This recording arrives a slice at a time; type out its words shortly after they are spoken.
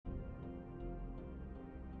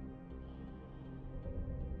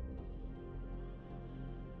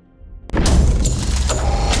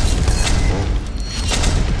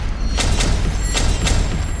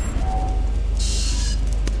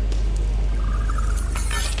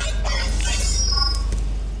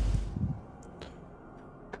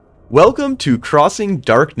Welcome to Crossing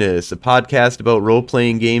Darkness, a podcast about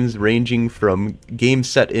role-playing games ranging from games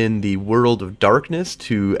set in the world of darkness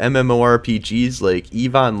to MMORPGs like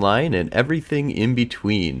EVE Online and everything in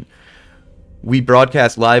between. We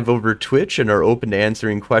broadcast live over Twitch and are open to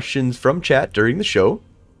answering questions from chat during the show.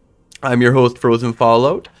 I'm your host, Frozen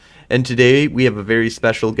Fallout, and today we have a very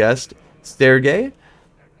special guest, Sergey.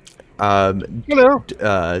 Hello.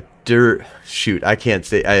 Shoot, I can't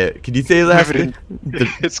say. Can you say that?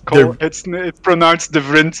 It's called. It's pronounced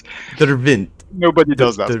Devint. Dervint. Nobody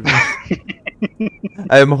does that.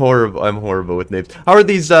 I'm horrible with names. How are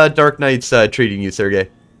these Dark Nights treating you, Sergey?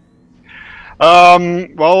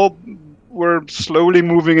 Well, we're slowly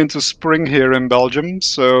moving into spring here in Belgium,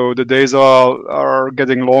 so the days are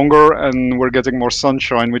getting longer and we're getting more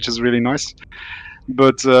sunshine, which is really nice.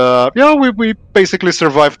 But we basically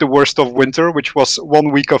survived the worst of winter, which was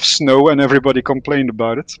 1 week of snow, and everybody complained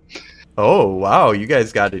about it. Oh wow, you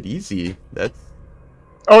guys got it easy. That's.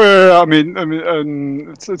 Oh yeah, I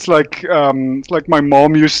mean, it's like my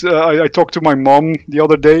mom used. I talked to my mom the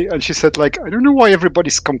other day, and she said like, I don't know why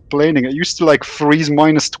everybody's complaining. It used to like freeze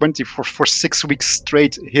 -20 for 6 weeks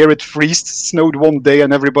straight. Here it freezed, snowed one day,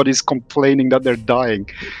 and everybody's complaining that they're dying.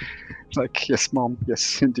 Like, yes, mom,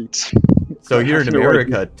 yes, indeed. So here in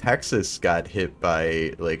America, Texas got hit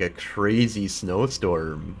by like a crazy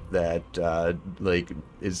snowstorm that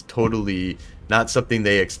is totally not something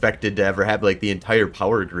they expected to ever have. Like the entire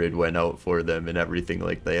power grid went out for them and everything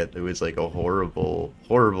like that. It was like a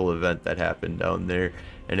horrible event that happened down there,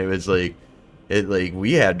 and it was like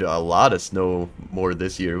we had a lot of snow more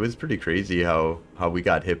this year. It was pretty crazy how we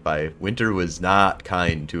got hit by winter. Was not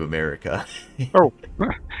kind to America. Oh.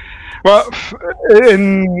 Well,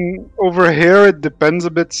 over here it depends a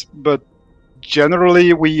bit, but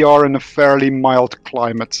generally we are in a fairly mild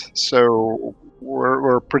climate, so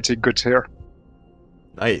we're pretty good here.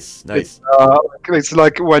 Nice. It's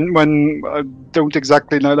like when I don't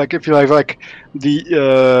exactly know, like if you have like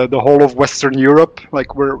the whole of Western Europe,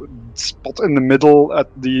 like we're spot in the middle at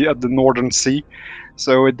the Northern Sea.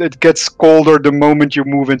 So it gets colder the moment you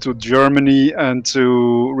move into Germany and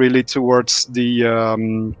towards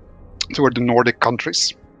toward the Nordic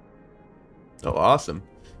countries. Oh, awesome!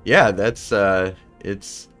 Yeah, that's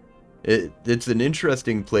it's an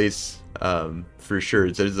interesting place for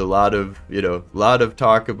sure. There's a lot of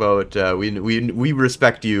talk about. We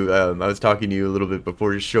respect you. I was talking to you a little bit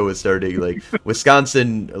before the show was starting. Like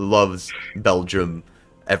Wisconsin loves Belgium.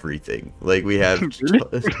 Everything like we have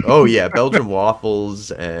oh yeah, Belgium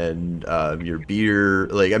waffles and your beer.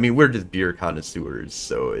 Like I mean, we're just beer connoisseurs,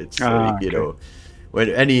 so it's when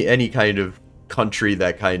any kind of country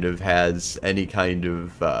that kind of has any kind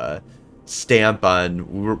of stamp on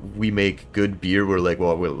we make good beer, we're like,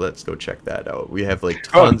 well, let's go check that out. We have like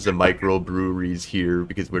tons of microbreweries here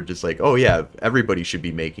because we're just like, oh yeah, everybody should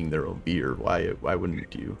be making their own beer. Why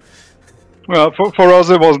wouldn't you? Well, for us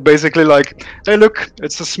it was basically like, hey look,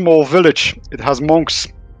 it's a small village, it has monks,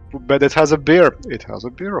 but it has a beer. It has a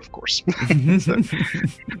beer, of course.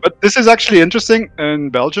 But this is actually interesting. In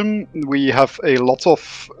Belgium, we have a lot.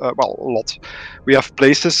 We have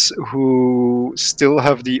places who still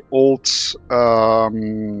have the old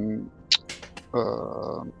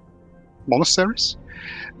monasteries,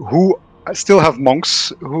 who still have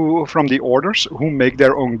monks who from the orders who make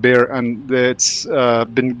their own beer, and it's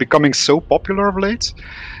been becoming so popular of late.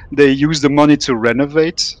 They use the money to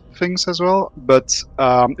renovate things as well, but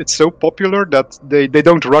it's so popular that they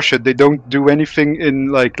don't rush it. They don't do anything in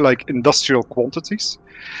like industrial quantities.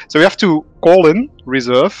 So you have to call in,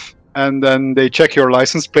 reserve, and then they check your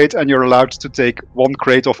license plate, and you're allowed to take 1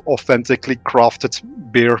 crate of authentically crafted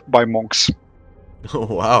beer by monks. Oh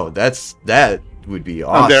wow, that would be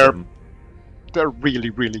awesome. They're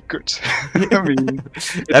really, really good. I mean,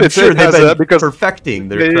 I'm sure they've been perfecting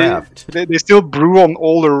their craft. They still brew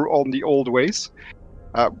on the old ways,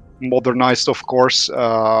 modernized, of course,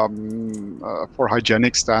 for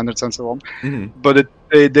hygienic standards and so on. Mm-hmm. But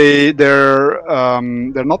they're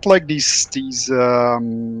not like these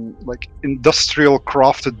like industrial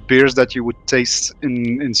crafted beers that you would taste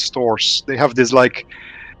in stores. They have this like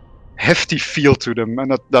hefty feel to them,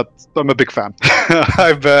 and that I'm a big fan.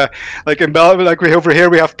 I've like in Belgium, like we over here,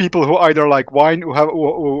 we have people who either like wine,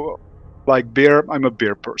 who like beer. I'm a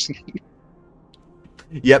beer person.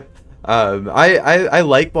 Yep. I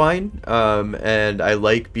like wine, and I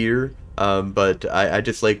like beer, but I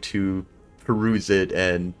just like to peruse it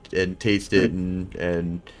and taste it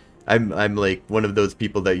and I'm like one of those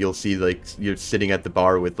people that you'll see like you're sitting at the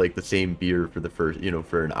bar with like the same beer for the first,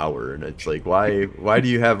 for an hour, and it's like, why do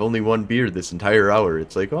you have only one beer this entire hour?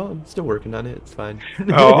 It's like, oh, I'm still working on it. It's fine.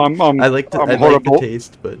 Oh, I like the horrible.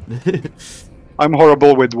 taste, but I'm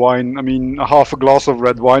horrible with wine. I mean, half a glass of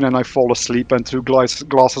red wine and I fall asleep, and two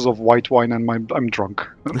glasses of white wine and I'm drunk.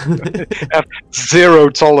 I have zero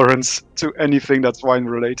tolerance to anything that's wine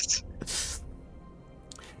related.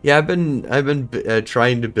 Yeah, I've been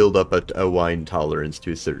trying to build up a wine tolerance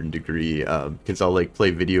to a certain degree, because I'll like play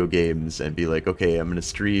video games and be like, okay, I'm gonna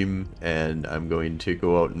stream and I'm going to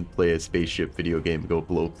go out and play a spaceship video game, go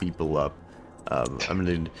blow people up.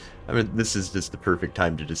 This is just the perfect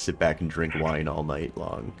time to just sit back and drink wine all night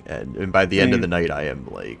long, and by the end of the night, I am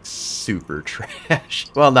like super trash.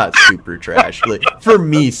 Well, not super trash, like for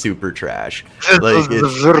me, super trash. Like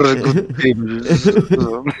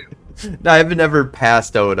No, I haven't ever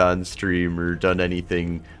passed out on stream or done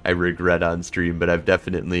anything I regret on stream, but I've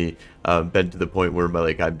definitely been to the point where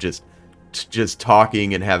I'm just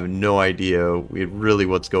talking and have no idea really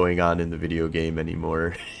what's going on in the video game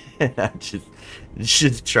anymore. And I'm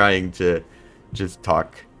just trying to just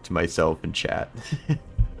talk to myself and chat.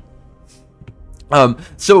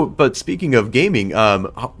 But speaking of gaming,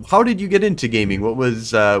 how did you get into gaming? What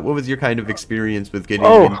was your kind of experience with getting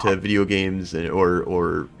into video games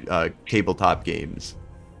or tabletop games?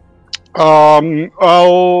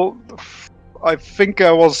 Well, I think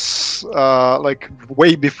I was like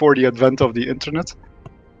way before the advent of the internet.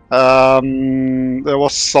 There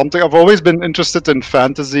was something. I've always been interested in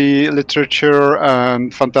fantasy literature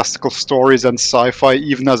and fantastical stories and sci-fi,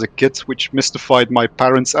 even as a kid, which mystified my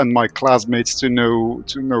parents and my classmates to no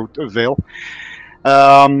avail.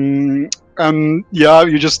 And yeah,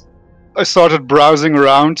 I started browsing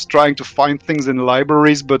around, trying to find things in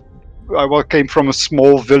libraries, but I came from a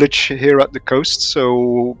small village here at the coast,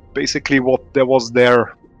 so basically what there was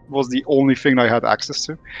the only thing I had access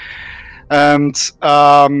to. And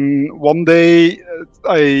one day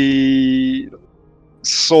I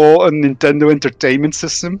saw a Nintendo Entertainment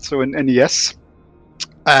System, so an NES,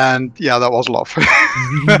 and yeah, that was love.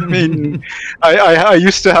 I mean, I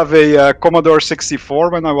used to have a Commodore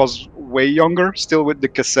 64 when I was way younger, still with the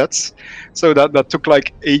cassettes, so that took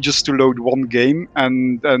like ages to load one game,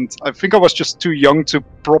 and I think I was just too young to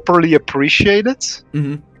properly appreciate it.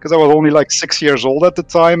 Mm-hmm. Because I was only like 6 years old at the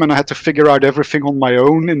time, and I had to figure out everything on my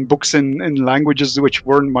own in books in languages which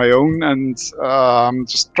weren't my own, and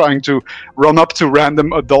just trying to run up to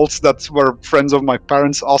random adults that were friends of my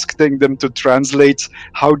parents, asking them to translate,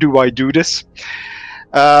 how do I do this?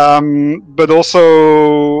 But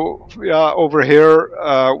also, yeah, over here,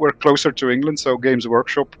 we're closer to England, so Games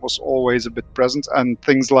Workshop was always a bit present, and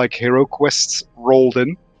things like Hero Quests rolled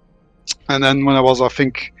in. And then when I was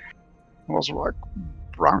like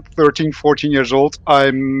around 13, 14 years old,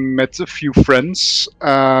 I met a few friends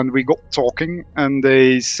and we got talking, and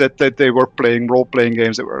they said that they were playing role-playing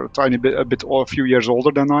games. They were a few years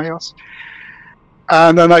older than I was.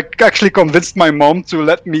 And then I actually convinced my mom to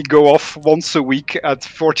let me go off once a week at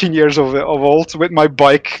 14 years of old with my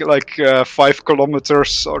bike, like 5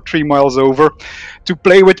 kilometers or 3 miles over, to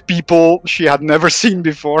play with people she had never seen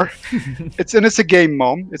before. It's a game,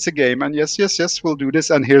 Mom. It's a game. And yes, we'll do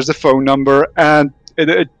this. And here's the phone number. And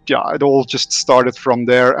it all just started from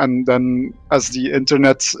there. And then as the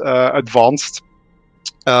internet advanced,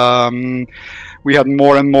 we had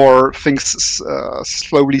more and more things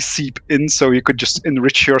slowly seep in, so you could just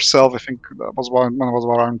enrich yourself. I think that was when I was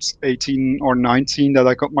around 18 or 19 that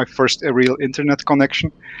I got my first real internet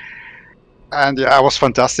connection. And yeah, it was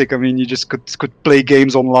fantastic. I mean, you just could play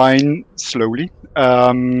games online slowly.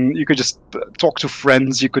 You could just talk to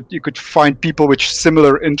friends. You could find people with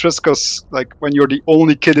similar interests, because like when you're the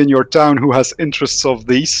only kid in your town who has interests of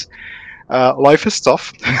these, life is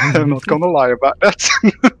tough. I'm not gonna lie about that.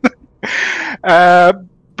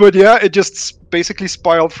 But yeah, it just basically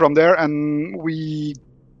spiraled from there, and we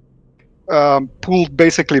pooled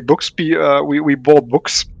basically books. We bought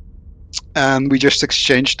books, and we just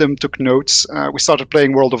exchanged them, took notes. We started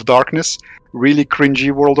playing World of Darkness, really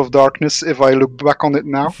cringy World of Darkness if I look back on it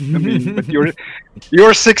now. I mean, but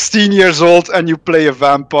you're 16 years old and you play a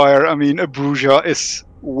vampire. I mean, a Bruja is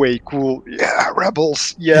way cool. Yeah,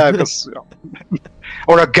 rebels. Yeah, because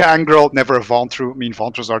or a gangrel, never a Vantru. I mean,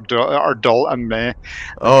 Vantrus are dull and meh.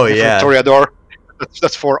 Oh yeah, Toreador.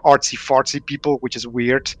 That's for artsy-fartsy people, which is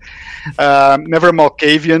weird. Never a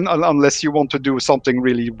Malkavian, unless you want to do something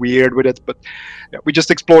really weird with it. But yeah, we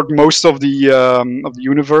just explored most of the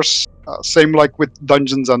universe. Same like with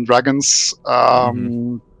Dungeons and Dragons.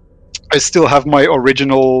 I still have my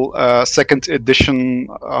original second edition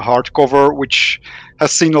hardcover, which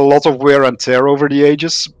has seen a lot of wear and tear over the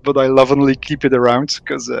ages, but I lovingly keep it around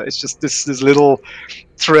because it's just this little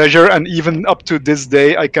treasure. And even up to this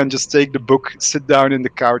day, I can just take the book, sit down in the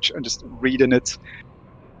couch, and just read in it.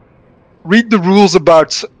 Read the rules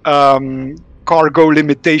about cargo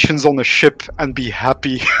limitations on a ship and be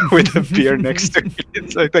happy with a beer next to me.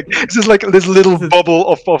 It's like it's just like this little bubble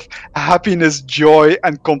of happiness, joy,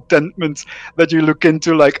 and contentment that you look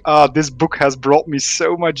into. Like, this book has brought me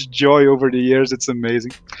so much joy over the years. It's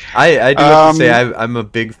amazing. I do have to say I'm a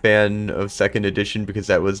big fan of second edition because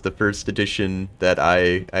that was the first edition that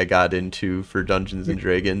I got into for Dungeons and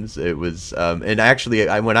Dragons. It was and actually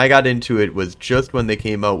when I got into it was just when they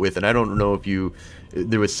came out with, and I don't know if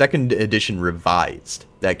there was second edition revised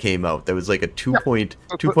that came out. That was like a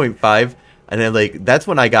 2.5, and then that's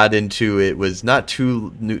when I got into it. Was not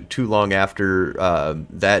too long after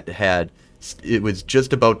it was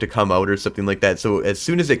just about to come out or something like that. So as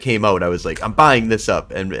soon as it came out, I was like, I'm buying this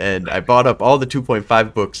up, and I bought up all the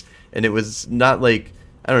 2.5 books, and it was not like,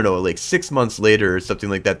 I don't know, like 6 months later or something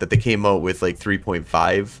like that they came out with like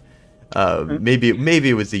 3.5. Maybe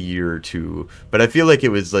it was a year or two, but I feel like it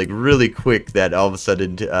was like really quick that all of a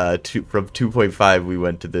sudden from 2.5 we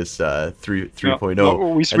went to this 3.0. No,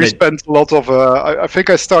 we spent a lot of I think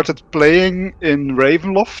I started playing in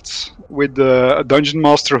Ravenloft with a dungeon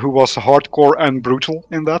master who was hardcore and brutal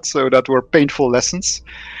in that, so that were painful lessons.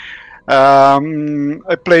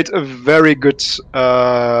 I played a very good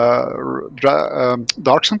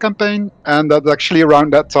Dark Sun campaign, and that actually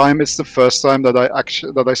around that time it's the first time that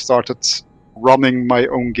I started running my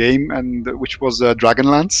own game, and which was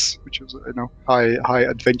Dragonlance, which was high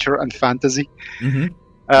adventure and fantasy.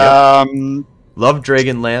 Mm-hmm. Love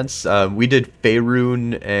Dragonlance. We did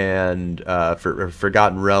Faerun and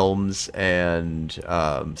Forgotten Realms, and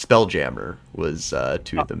Spelljammer was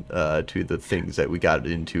two of the things that we got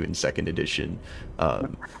into in second edition.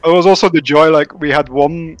 It was also the joy, like we had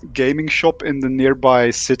one gaming shop in the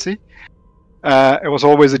nearby city. It was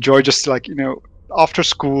always a joy, just like, after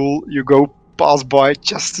school you go pass by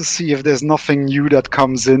just to see if there's nothing new that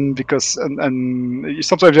comes in, because and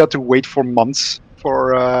sometimes you have to wait for months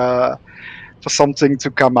for something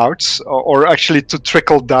to come out, or actually to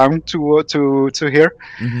trickle down to here.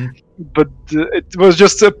 Mm-hmm. But it was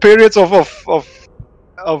just a period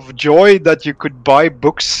of joy that you could buy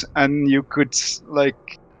books and you could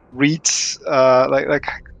read,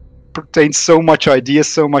 pertains so much ideas,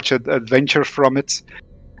 so much adventure from it.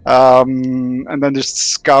 And then just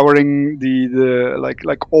scouring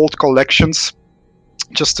the old collections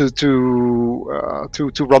just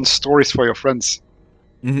to run stories for your friends.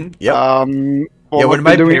 Mm-hmm. Yeah. When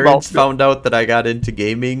my parents found out that I got into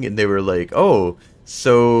gaming, and they were like, "Oh,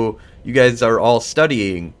 so you guys are all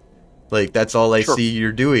studying? Like that's all I see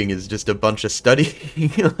you're doing is just a bunch of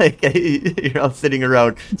studying. Like you're all sitting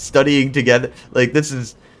around studying together. Like this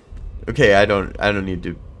is okay. I don't need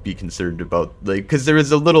to be concerned about because there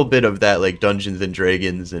is a little bit of that, like Dungeons and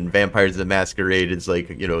Dragons and Vampires the Masquerade is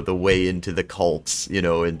like the way into the cults,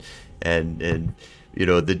 and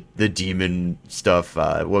the demon stuff.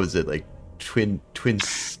 What was it, like Twin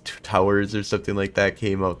Towers or something like that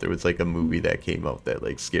came out? There was like a movie that came out that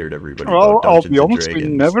like scared everybody. Well, about Dungeons I'll be honest, and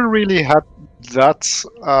Dragons. We never really had that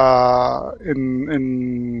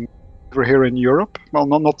in over here in Europe. Well,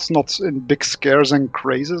 not in big scares and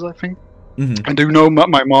crazes, I think. Mm-hmm. I do know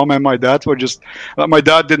my mom and my dad were just. My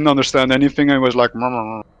dad didn't understand anything and was like,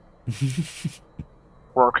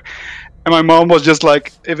 work. And my mom was just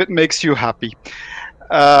like, if it makes you happy.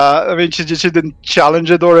 I mean, she didn't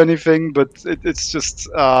challenge it or anything, but it's just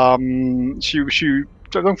she.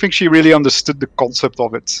 I don't think she really understood the concept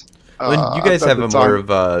of it. Well, you guys have a more of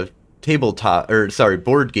a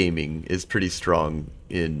board gaming is pretty strong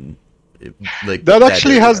in like that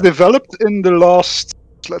actually has developed in the last,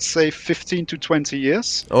 let's say, 15 to 20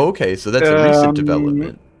 years. Oh, okay, so that's a recent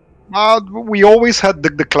development. We always had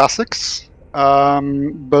the classics.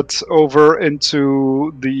 But over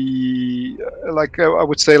into the I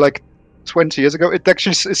would say 20 years ago, it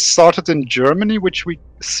actually started in Germany, which we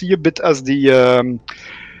see a bit as the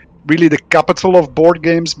really the capital of board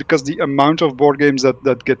games, because the amount of board games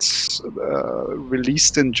that gets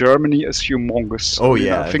released in Germany is humongous. Oh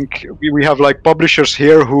yeah, I think we have publishers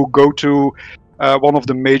here who go to one of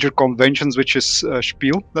the major conventions, which is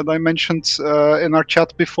Spiel, that I mentioned in our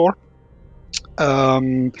chat before.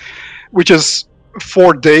 Which is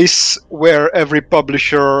 4 days where every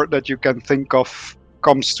publisher that you can think of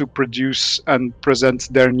comes to produce and present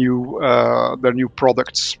their new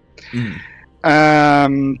products. Mm.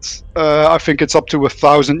 and I think it's up to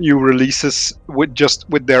 1,000 new releases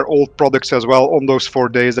with their old products as well on those 4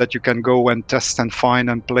 days that you can go and test and find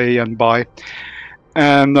and play and buy.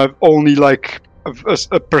 And I've only like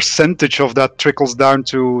a percentage of that trickles down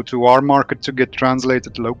to our market to get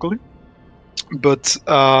translated locally. But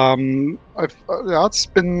it's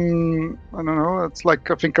been, I don't know, it's like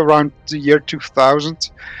I think around the year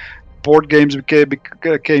 2000, board games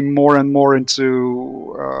came more and more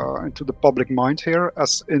into the public mind here,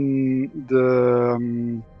 as in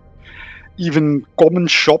the even common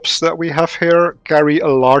shops that we have here carry a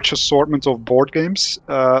large assortment of board games.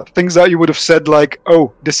 Things that you would have said like,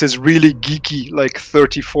 oh, this is really geeky like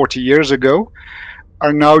 30, 40 years ago,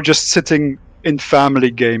 are now just sitting in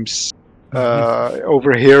family games.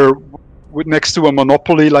 Over here, next to a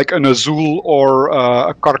Monopoly, like an Azul or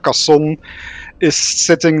a Carcassonne, is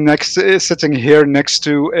sitting here next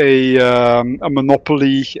to a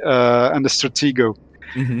Monopoly and a Stratego.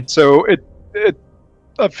 So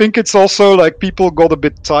I think it's also like people got a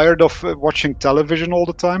bit tired of watching television all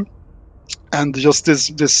the time, and just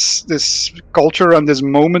this culture and this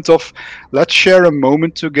moment of let's share a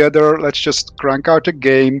moment together. Let's just crank out a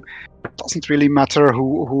game. It doesn't really matter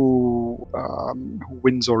who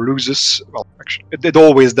wins or loses. Well, actually, it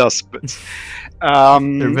always does. But there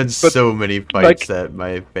have been so many fights that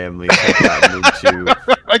my family has gotten into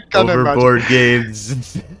over board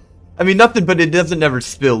games. I mean, nothing, but it doesn't ever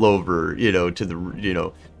spill over,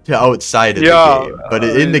 to outside of the game. But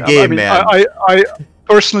in the game, man. I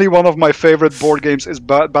personally, one of my favorite board games is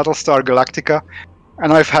Battlestar Galactica,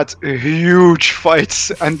 and I've had huge fights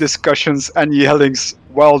and discussions and yellings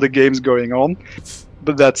while the game's going on.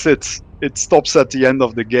 But that's it. It stops at the end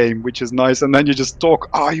of the game, which is nice. And then you just talk,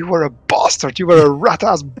 you were a bastard. You were a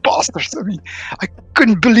rat-ass bastard. I mean, I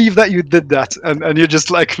couldn't believe that you did that. And you're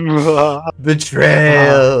just like...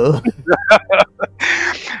 Betrayal.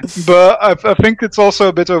 But I think it's also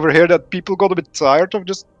a bit over here that people got a bit tired of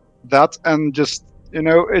just that. And just,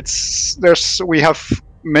 we have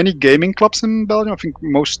many gaming clubs in Belgium. I think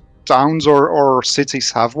most towns or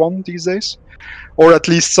cities have one these days. Or at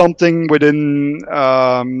least something within...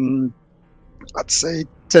 let's say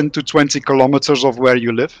 10 to 20 kilometers of where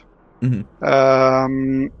you live.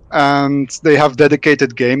 And they have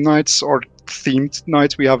dedicated game nights or themed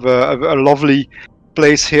nights. We have a lovely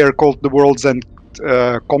place here called the World's End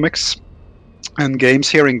Comics and Games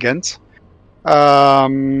here in Ghent,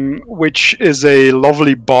 which is a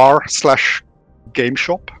lovely bar / game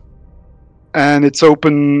shop. And it's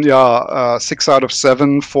open 6 out of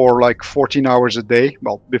 7 for like 14 hours a day.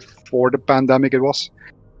 Well, before the pandemic it was.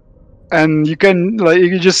 And you can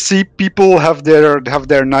you just see people have their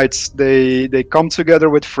nights. They come together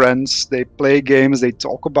with friends. They play games. They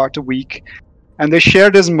talk about the week, and they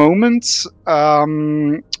share these moments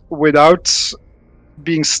without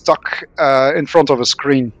being stuck in front of a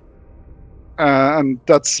screen. And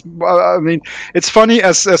that's, I mean, it's funny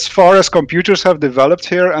as far as computers have developed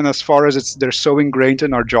here, and as far as they're so ingrained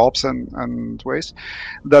in our jobs and ways,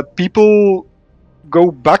 that people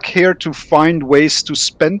go back here to find ways to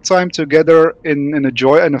spend time together in a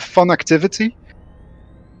joy and a fun activity,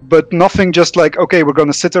 but nothing just like, okay, we're going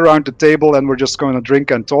to sit around the table and we're just going to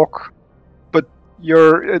drink and talk. But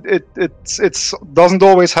it doesn't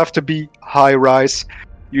always have to be high rise.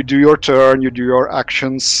 You do your turn, you do your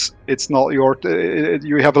actions. It's not you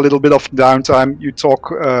have a little bit of downtime. You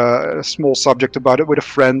talk a small subject about it with a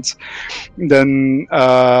friend. Then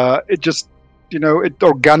it just, it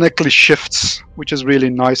organically shifts, which is really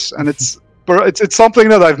nice. And it's something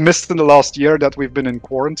that I've missed in the last year that we've been in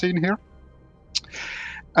quarantine here.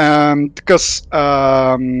 Because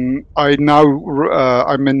I'm in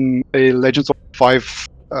a Legends of the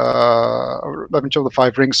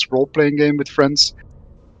Five Rings role-playing game with friends.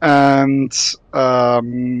 And I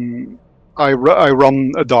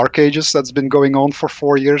run a Dark Ages that's been going on for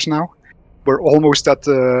 4 years now. We're almost at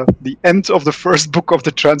the end of the first book of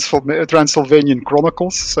the Transylvanian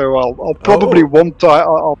Chronicles, so I'll probably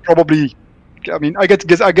I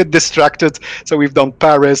get distracted. So we've done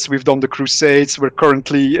Paris, we've done the Crusades, we're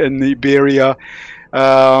currently in Iberia,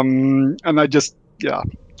 and I'm just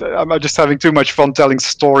having too much fun telling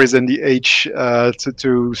stories in the age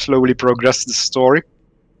to slowly progress the story.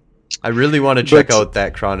 I really want to check out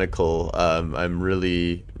that chronicle. I'm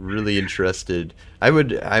really, really interested.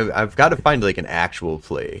 I've got to find like an actual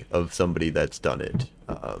play of somebody that's done it.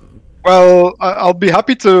 Well, I'll be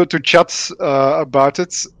happy to chat about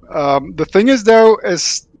it. The thing is, though,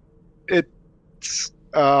 is it's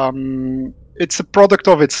a product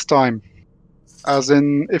of its time. As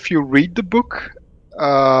in, if you read the book,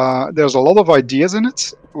 there's a lot of ideas in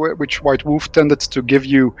it, which White Wolf tended to give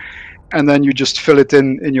you and then you just fill it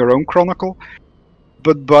in your own chronicle.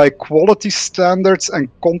 But by quality standards and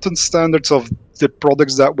content standards of the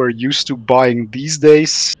products that we're used to buying these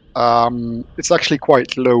days, it's actually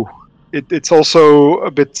quite low. It's also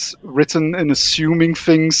a bit written in assuming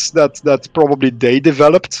things that probably they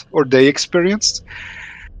developed or they experienced.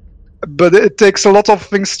 But it takes a lot of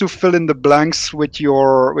things to fill in the blanks with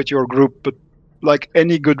your group. But like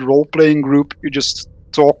any good role-playing group, you just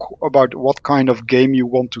talk about what kind of game you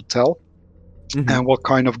want to tell and what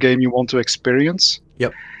kind of game you want to experience.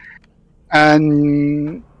 Yep.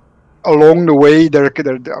 And along the way,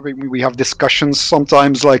 I mean, we have discussions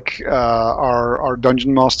sometimes. Like our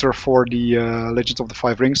dungeon master for the Legend of the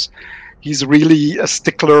Five Rings, he's really a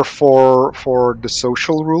stickler for the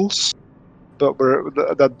social rules. But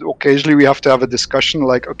that occasionally we have to have a discussion.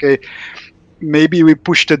 Like, okay, maybe we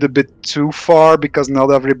pushed it a bit too far because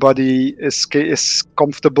not everybody is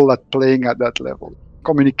comfortable at playing at that level.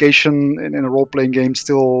 Communication in a role-playing game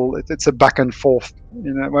still it's a back and forth.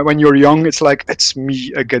 You know, when you're young, it's like it's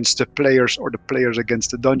me against the players or the players against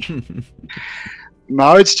the dungeon.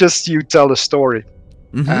 Now it's just you tell a story,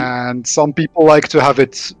 and some people like to have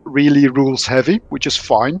it really rules heavy, which is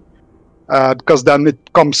fine, because then it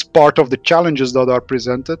becomes part of the challenges that are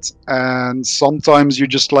presented. And sometimes you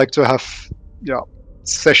just like to have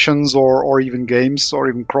sessions or even games or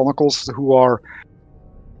even chronicles who are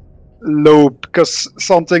low, because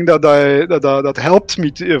something that helped me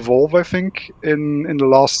to evolve, I think, in the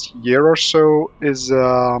last year or so is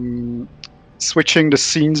switching the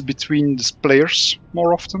scenes between the players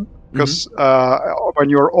more often. Because when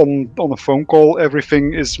you're on a phone call,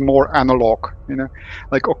 everything is more analog. You know,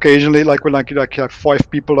 like occasionally, like when you have 5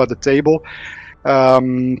 people at the table,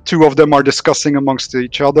 2 of them are discussing amongst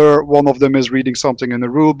each other. One of them is reading something in the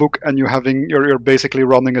rule book, and you're basically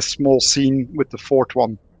running a small scene with the 4th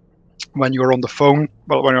one. When you're on the phone,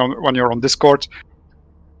 when you're on Discord,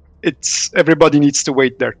 everybody needs to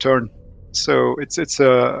wait their turn. So it's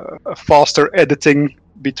a faster editing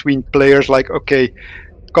between players. Like, okay,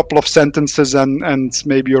 a couple of sentences and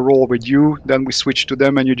maybe a roll with you, then we switch to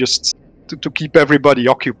them, and you just to keep everybody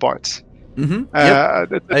occupied.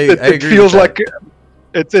 It feels like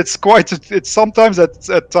it's quite. It's sometimes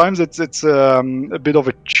at times it's a bit of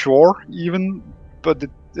a chore even, but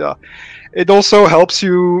it also helps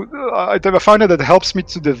you. I find that it helps me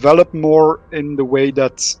to develop more in the way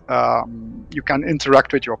that you can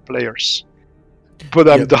interact with your players. But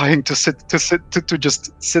I'm dying to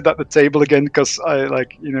just sit at the table again, because I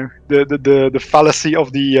like, you know, the fallacy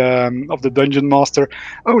of the dungeon master.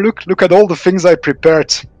 Oh, look at all the things I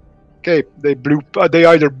prepared. Okay, they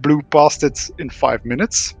either blew past it in 5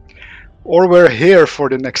 minutes, or we're here for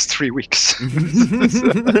the next 3 weeks.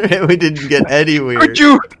 We didn't get anywhere. Could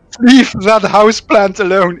you leave that houseplant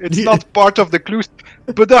alone? It's not part of the clues.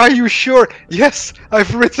 But are you sure? Yes,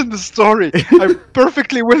 I've written the story. I'm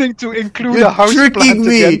perfectly willing to include a houseplant. You're tricking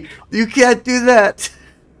me. Again. You can't do that.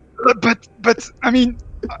 But I mean,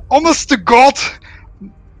 honest to God,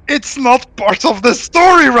 it's not part of the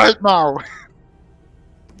story right now.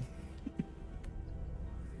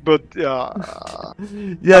 But I'm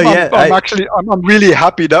really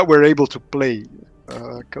happy that we're able to play,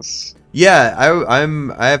 because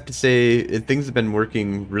I have to say things have been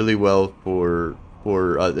working really well for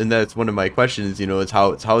and that's one of my questions, you know, is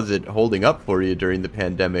how is it holding up for you during the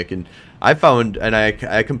pandemic? And I found, and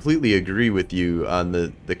I completely agree with you on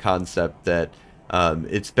the concept that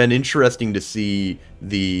it's been interesting to see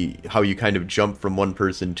how you kind of jump from one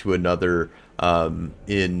person to another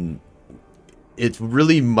it's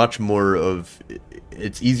really much more of,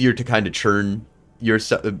 it's easier to kind of churn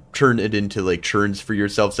it into like churns for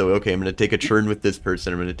yourself. So, okay, I'm going to take a churn with this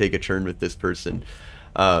person. I'm going to take a churn with this person.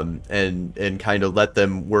 And kind of let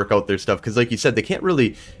them work out their stuff. Cause like you said, they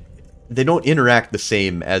don't interact the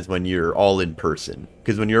same as when you're all in person.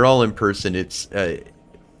 Cause when you're all in person, it's a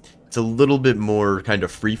little bit more kind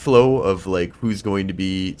of free flow of like who's going to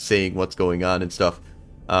be saying what's going on and stuff.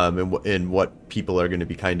 And what people are going to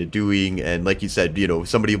be kind of doing, and like you said, you know,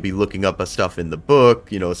 somebody will be looking up a stuff in the book,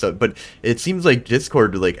 you know. So, but it seems like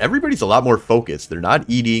Discord, like everybody's a lot more focused. They're not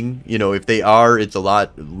eating, you know. If they are, it's a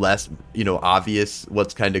lot less, you know, obvious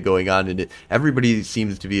what's kind of going on, and everybody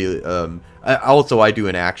seems to be. I do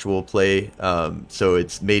an actual play, so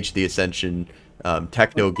it's Mage the Ascension,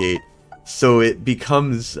 Technogate. So it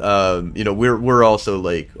becomes, you know, we're also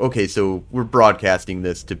like, okay, so we're broadcasting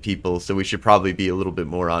this to people, so we should probably be a little bit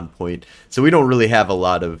more on point. So we don't really have a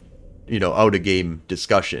lot of, you know, out of game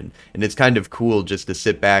discussion, and it's kind of cool just to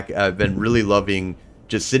sit back. I've been really loving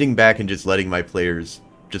just sitting back and just letting my players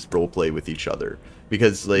just role play with each other,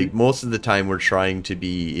 because like most of the time we're trying to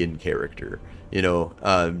be in character.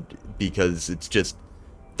 because it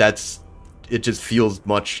just feels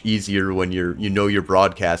much easier when you're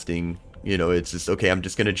broadcasting. It's just, okay, I'm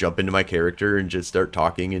just gonna jump into my character and just start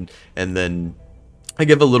talking, and then I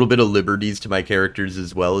give a little bit of liberties to my characters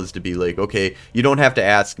as well, as to be like, okay, you don't have to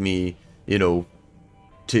ask me, to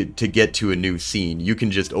get to a new scene. You can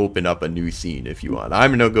just open up a new scene if you want.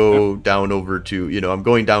 I'm gonna go down over to, I'm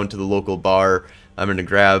going down to the local bar. I'm gonna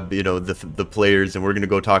grab, the players, and we're gonna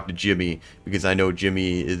go talk to Jimmy, because I know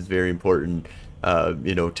Jimmy is very important,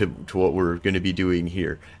 to what we're gonna be doing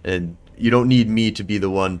here. And you don't need me to be the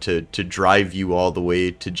one to drive you all the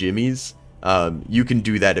way to Jimmy's. You can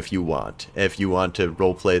do that if you want. If you want to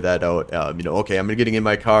role play that out, okay, I'm getting in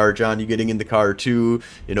my car. John, you getting in the car too?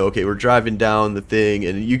 Okay, we're driving down the thing,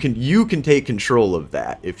 and you can take control of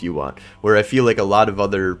that if you want. Where I feel like a lot of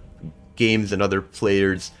other games and other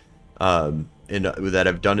players, that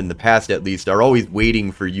I've done in the past at least, are always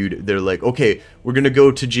waiting for you to. They're like, okay, we're gonna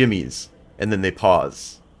go to Jimmy's, and then they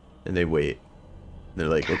pause, and they wait. And they're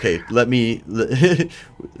like, okay, let me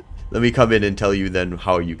come in and tell you then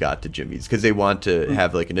how you got to Jimmy's, because they want to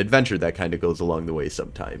have like an adventure that kind of goes along the way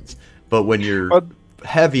sometimes. But when you're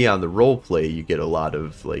heavy on the role play, you get a lot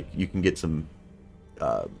of, like, you can get some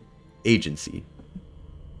agency.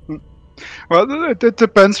 Well, it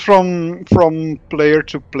depends from player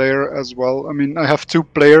to player as well. I mean, I have 2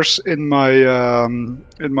 players in my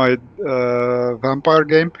vampire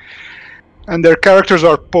game, and their characters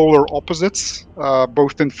are polar opposites,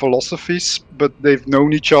 both in philosophies, but they've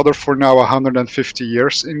known each other for now 150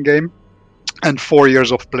 years in game, and 4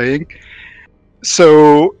 years of playing.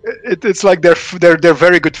 So it's like they're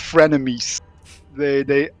very good frenemies.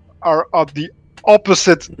 They are at the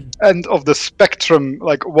opposite end of the spectrum.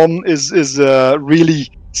 Like, one is really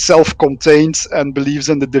self-contained and believes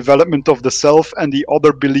in the development of the self, and the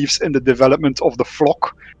other believes in the development of the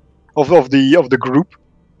flock, of the group.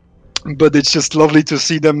 But it's just lovely to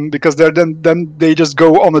see them, because then they just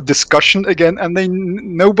go on a discussion again, and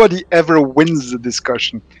nobody ever wins the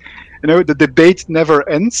discussion. The debate never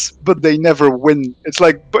ends, but they never win. It's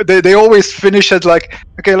like, but they always finish at like,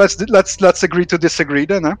 okay, let's agree to disagree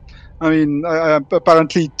then, huh? I mean,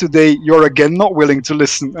 apparently today you're again not willing to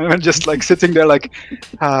listen, and I'm just like sitting there like,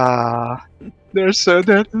 they're so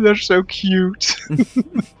cute.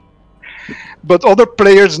 But other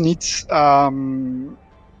players need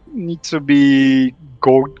to be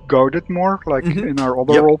guarded more. Like in our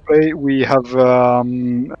other roleplay, we have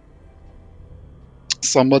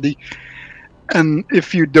somebody, and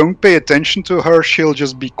if you don't pay attention to her, she'll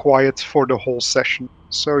just be quiet for the whole session.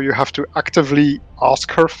 So you have to actively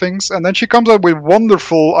ask her things, and then she comes up with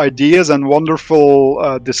wonderful ideas and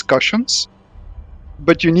wonderful discussions.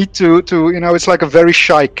 But you need to it's like a very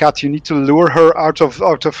shy cat. You need to lure her out of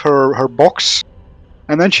her box,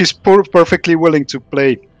 and then she's perfectly willing to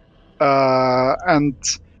play. And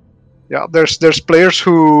yeah, there's players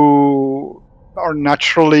who are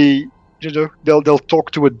naturally, they'll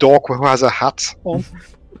talk to a dog who has a hat on.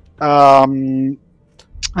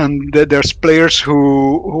 And there's players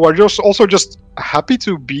who are just happy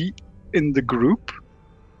to be in the group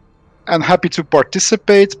and happy to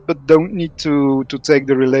participate, but don't need to take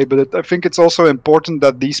the relay. But I think it's also important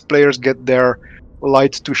that these players get their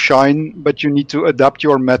light to shine, but you need to adapt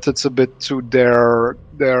your methods a bit to their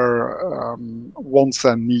wants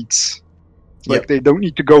and needs. Like, they don't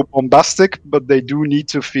need to go bombastic, but they do need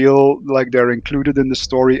to feel like they're included in the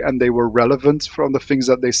story and they were relevant from the things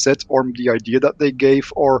that they said, or the idea that they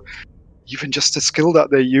gave, or even just the skill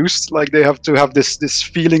that they used. Like, they have to have this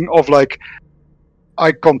feeling of like,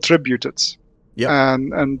 I contributed.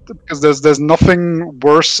 And because there's nothing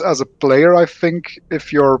worse as a player, I think,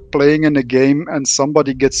 if you're playing in a game and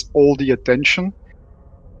somebody gets all the attention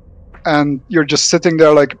and you're just sitting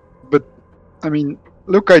there like, but I mean,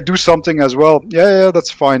 look, I do something as well. Yeah, that's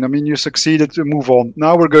fine. I mean, you succeeded, to move on.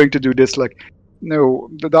 Now we're going to do this. Like, no,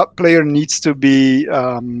 that player needs to be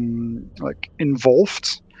like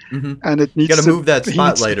involved, and it needs to move that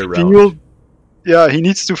spotlight around. He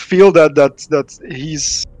needs to feel that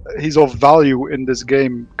he's of value in this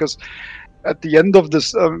game. Because at the end of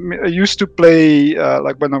this, I used to play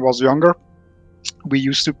like when I was younger. We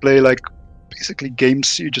used to play like basically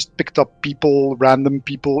games. You just picked up random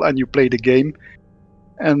people, and you play the game.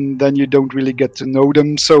 And then you don't really get to know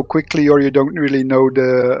them so quickly, or you don't really know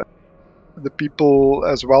the people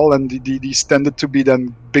as well. And these tended to be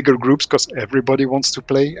then bigger groups, because everybody wants to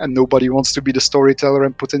play and nobody wants to be the storyteller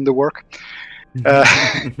and put in the work.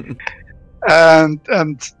 And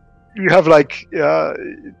you have like,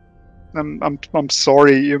 I'm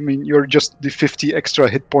sorry. I mean, you're just the 50 extra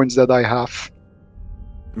hit points that I have.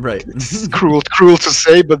 Right. It's cruel to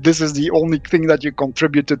say, but this is the only thing that you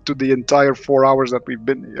contributed to the entire 4 hours that we've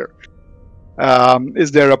been here.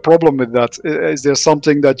 Is there a problem with that? Is there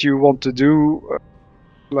something that you want to do,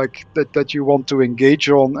 like that you want to engage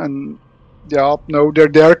on? And yeah, no, they're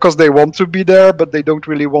there because they want to be there, but they don't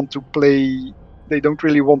really want to play. They don't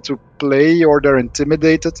really want to play, or they're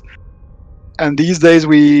intimidated. And these days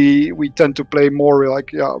we tend to play more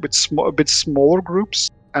like a bit smaller groups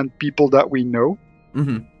and people that we know,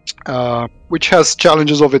 which has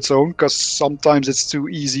challenges of its own, because sometimes it's too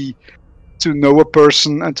easy to know a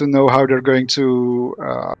person and to know how they're going to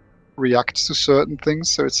react to certain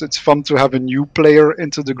things. So it's fun to have a new player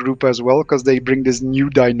into the group as well, because they bring this new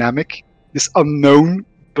dynamic, this unknown,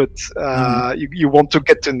 but you want to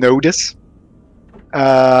get to know this.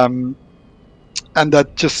 And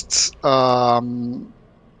that just I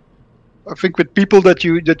think with people that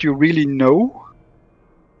you really know,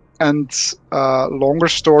 and longer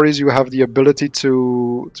stories, you have the ability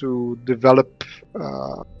to develop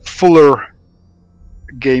fuller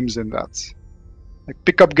games in that. Like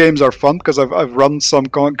pickup games are fun because I've run some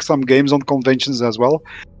games on conventions as well,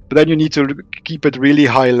 but then you need to keep it really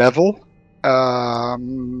high level.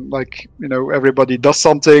 Like, you know, everybody does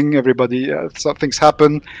something, things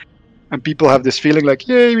happen, and people have this feeling like,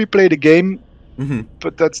 yay, we played a game,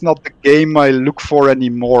 but that's not the game I look for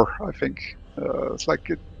anymore. I think it's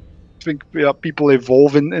like people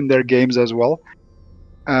evolve in their games as well,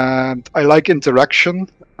 and I like interaction.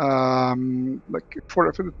 Like it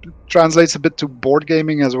translates a bit to board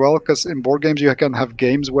gaming as well, because in board games you can have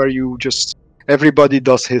games where you just everybody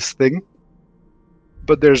does his thing,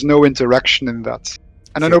 but there's no interaction in that.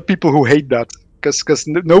 And I know people who hate that, because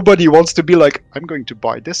nobody wants to be like, I'm going to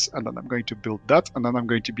buy this, and then I'm going to build that, and then I'm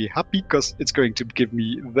going to be happy because it's going to give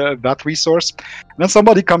me that resource. And then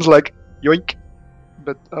somebody comes like, yoink,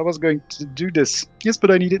 but I was going to do this. Yes, but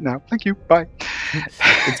I need it now. Thank you. Bye.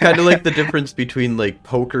 It's kind of like the difference between like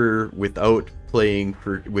poker without playing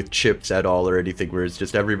with chips at all or anything, where it's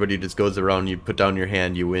just everybody just goes around, you put down your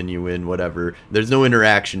hand, you win, whatever. There's no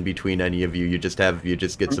interaction between any of you. You just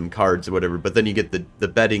get some cards or whatever. But then you get the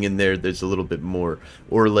betting in there. There's a little bit more.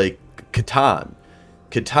 Or like Catan.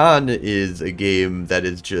 Catan is a game that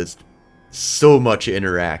is just so much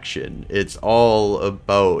interaction. It's all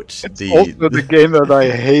about also the game that I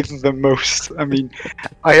hate the most. I mean,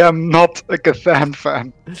 I am not a Catan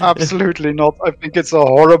fan. Absolutely not. I think it's a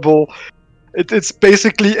horrible. It's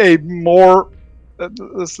basically a more.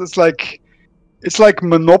 It's like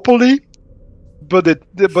Monopoly, but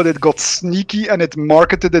it got sneaky and it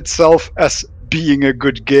marketed itself as being a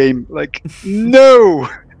good game. Like, no.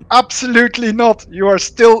 Absolutely not. You are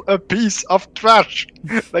still a piece of trash.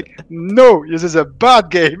 Like, no, this is a bad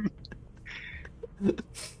game.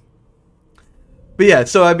 But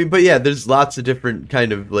yeah, there's lots of different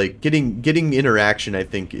kind of like getting interaction, I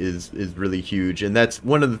think is really huge. And that's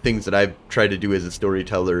one of the things that I've tried to do as a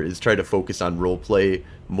storyteller, is try to focus on role play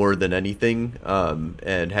more than anything.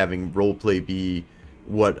 And having role play be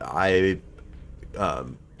what I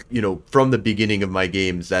from the beginning of my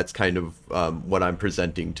games, that's kind of what I'm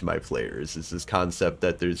presenting to my players, is this concept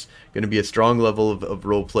that there's going to be a strong level of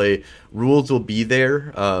role play. Rules will be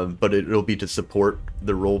there, but it'll be to support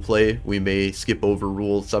the role play. We may skip over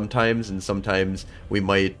rules sometimes, and sometimes we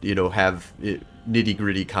might, have nitty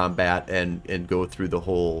gritty combat and go through the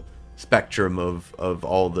whole spectrum of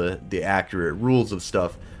all the accurate rules of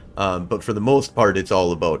stuff. But for the most part, it's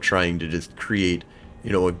all about trying to just create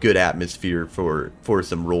a good atmosphere for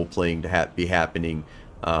some role playing to be happening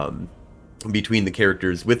between the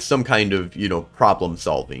characters, with some kind of problem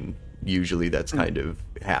solving. Usually that's kind of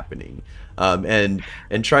happening, and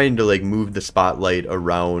trying to like move the spotlight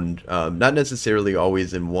around, not necessarily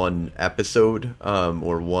always in one episode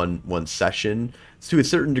or one session. To a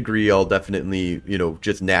certain degree, I'll definitely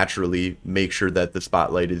just naturally make sure that the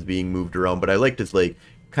spotlight is being moved around, but I like to like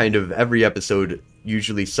kind of every episode,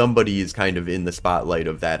 usually somebody is kind of in the spotlight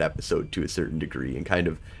of that episode to a certain degree, and kind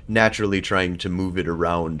of naturally trying to move it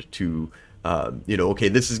around to, okay,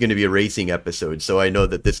 this is going to be a racing episode, so I know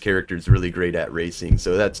that this character is really great at racing,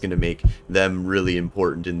 so that's going to make them really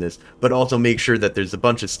important in this, but also make sure that there's a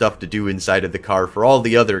bunch of stuff to do inside of the car for all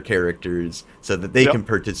the other characters so that they can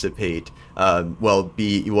participate, while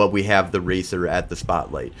we have the racer at the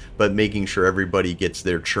spotlight, but making sure everybody gets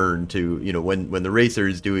their turn to, when the racer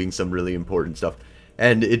is doing some really important stuff.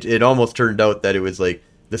 And it almost turned out that it was like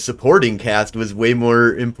the supporting cast was way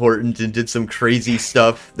more important and did some crazy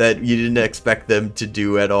stuff that you didn't expect them to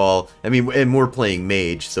do at all. I mean, and we're playing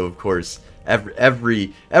mage, so of course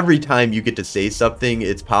every time you get to say something,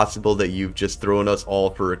 it's possible that you've just thrown us all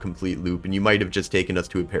for a complete loop, and you might have just taken us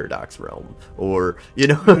to a paradox realm, or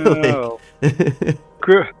No.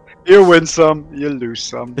 You win some, you lose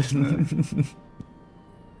some. It's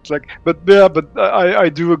like, but I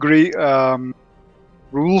do agree.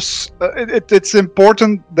 Rules. It's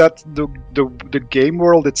important that the game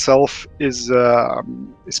world itself is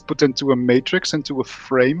put into a matrix, into a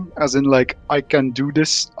frame, as in like I can do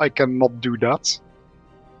this, I cannot do that.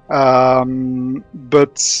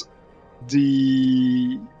 But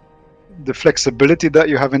the flexibility that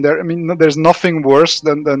you have in there. I mean, there's nothing worse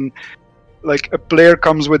than like a player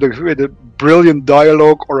comes with a brilliant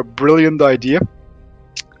dialogue or a brilliant idea,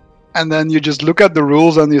 and then you just look at the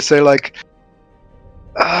rules and you say like,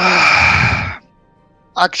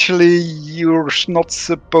 actually, you're not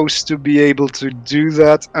supposed to be able to do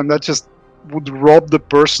that, and that just would rob the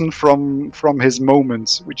person from his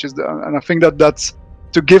moments, which is and I think that's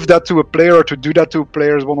to give that to a player or to do that to a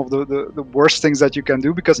player is one of the worst things that you can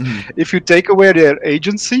do, because if you take away their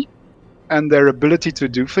agency and their ability to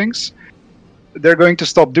do things, they're going to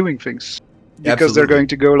stop doing things. Because they're going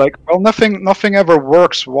to go like, well, nothing ever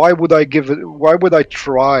works. Why would I give it? Why would I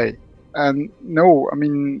try? And no, I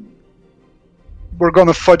mean, we're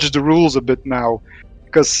gonna fudge the rules a bit now,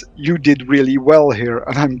 because you did really well here,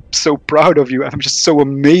 and I'm so proud of you, and I'm just so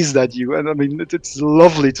amazed at you. And I mean, it's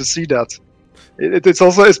lovely to see that. It's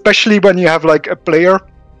also, especially when you have like a player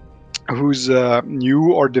who's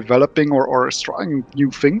new or developing or is trying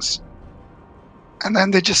new things, and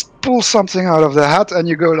then they just pull something out of the hat, and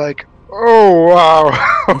you go like, oh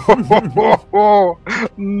wow,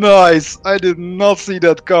 nice! I did not see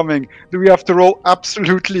that coming. Do we have to roll?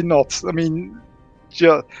 Absolutely not. I mean,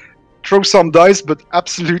 just throw some dice, but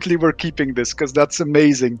absolutely we're keeping this, because that's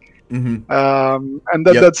amazing. And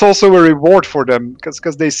that's also a reward for them,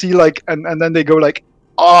 because they see like, and then they go like,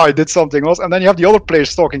 oh, I did something else, and then you have the other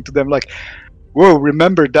players talking to them like, whoa,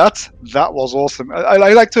 remember that? That was awesome.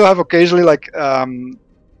 I like to have occasionally like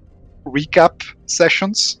recap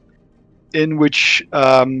sessions in which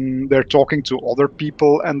they're talking to other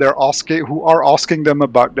people, and they're asking them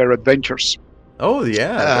about their adventures. Oh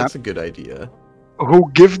yeah, that's a good idea. Who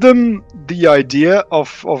give them the idea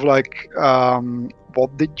of like,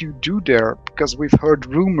 what did you do there? Because we've heard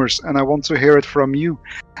rumors, and I want to hear it from you.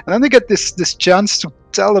 And then they get this chance to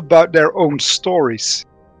tell about their own stories,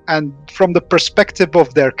 and from the perspective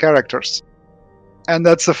of their characters. And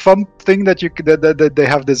that's a fun thing that that they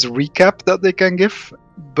have this recap that they can give,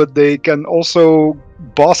 but they can also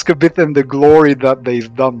bask a bit in the glory that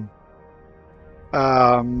they've done.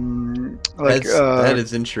 That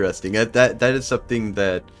is interesting. That is something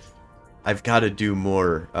that I've got to do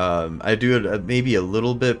more. I do it maybe a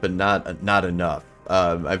little bit, but not enough.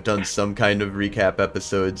 I've done some kind of recap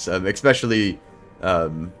episodes, especially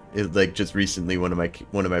like just recently. One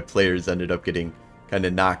of my players ended up getting kind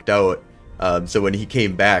of knocked out. So when he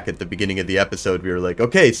came back at the beginning of the episode, we were like,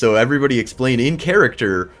 okay, so everybody explain in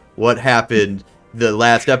character what happened the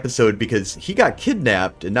last episode, because he got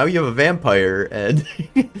kidnapped and now you have a vampire, and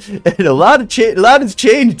and a lot has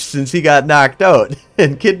changed since he got knocked out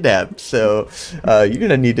and kidnapped. So you're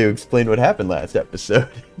gonna need to explain what happened last episode.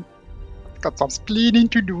 Got some explaining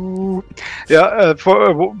to do. Yeah,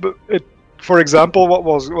 for example, what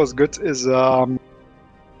was good is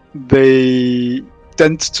they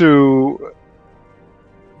tend to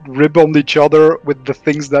rib on each other with the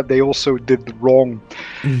things that they also did wrong,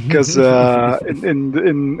 because and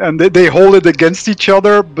they hold it against each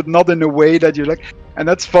other, but not in a way that you like. And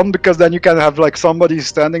that's fun, because then you can have like somebody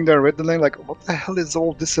standing there riddling like, what the hell is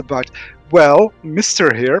all this about? Well,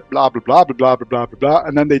 Mr. here, blah blah blah blah blah blah blah blah,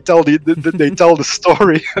 and then they tell they tell the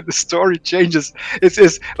story, and the story changes.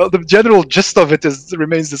 Well, the general gist of it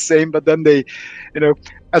remains the same, but then they,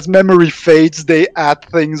 as memory fades, they add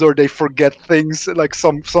things or they forget things, like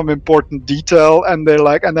some important detail, and they're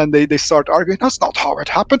like, and then they start arguing. That's not how it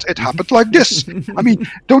happened. It happened like this. I mean,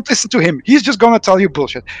 don't listen to him. He's just gonna tell you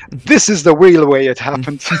bullshit. This is the real way it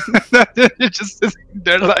happened. You're just sitting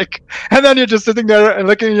there like, and then you're just sitting there and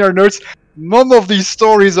looking at your notes. None of these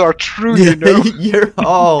stories are true, You're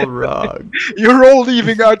all wrong. You're all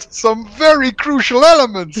leaving out some very crucial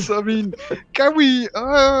elements. I mean, can we?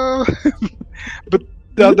 But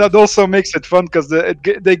that also makes it fun, because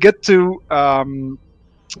they get to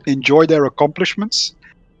enjoy their accomplishments,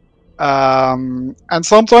 and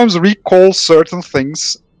sometimes recall certain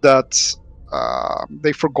things that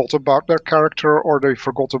they forgot about their character, or they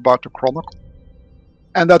forgot about the chronicle.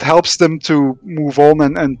 And that helps them to move on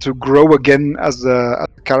and to grow again as a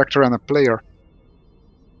character and a player.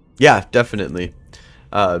 Yeah, definitely.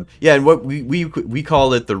 Yeah, and what we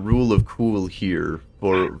call it the rule of cool here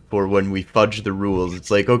for when we fudge the rules.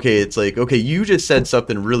 It's like okay, you just said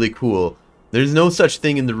something really cool. There's no such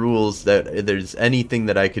thing in the rules that there's anything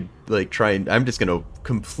that I could like try and I'm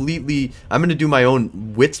gonna do my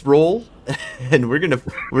own wits roll, and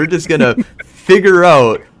we're just gonna figure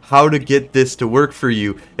out how to get this to work for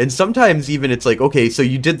you. And sometimes even it's like, okay, so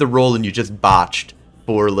you did the roll and you just botched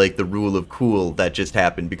for like the rule of cool that just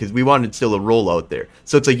happened because we wanted still a roll out there.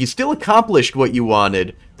 So it's like you still accomplished what you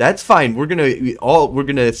wanted. That's fine. We're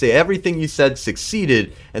gonna say everything you said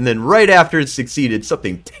succeeded, and then right after it succeeded,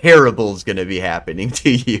 something terrible is gonna be happening to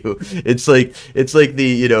you. It's like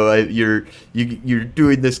the you're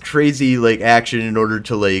doing this crazy like action in order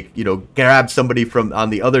to like grab somebody from on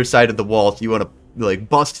the other side of the wall. So you want to like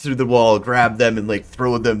bust through the wall, grab them, and like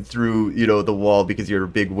throw them through the wall because you're a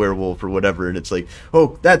big werewolf or whatever. And it's like,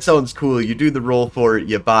 oh, that sounds cool. You do the roll for it,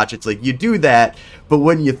 you botch. It's like you do that, but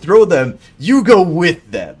when you throw them, you go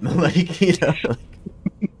with them. Like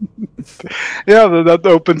Yeah, that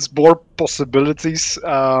opens more possibilities.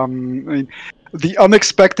 I mean, the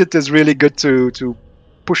unexpected is really good to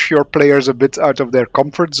push your players a bit out of their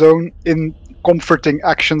comfort zone in comforting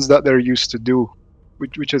actions that they're used to do.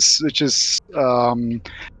 Which is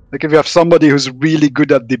like if you have somebody who's really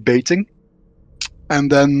good at debating,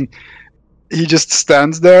 and then he just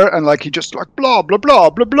stands there and like he just like blah blah blah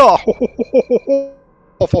blah blah,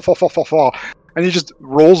 and he just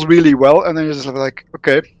rolls really well, and then you're just like,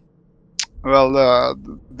 okay, well,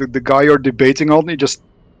 the guy you're debating on, he just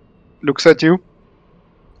looks at you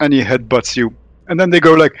and he headbutts you, and then they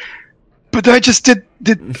go like, but I just did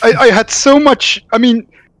I had so much, I mean,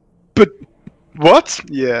 but what?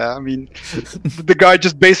 Yeah, I mean, the guy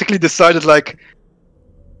just basically decided like,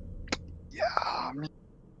 yeah, I mean,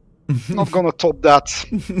 not gonna top that.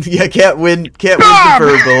 Yeah, can't win the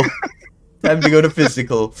verbal. Time to go to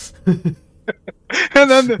physical. And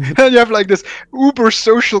then you have like this uber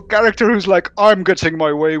social character who's like, I'm getting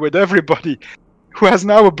my way with everybody, who has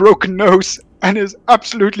now a broken nose and is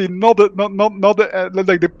absolutely not like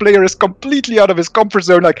the player is completely out of his comfort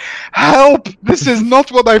zone. Like, help! This is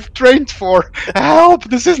not what I've trained for. Help!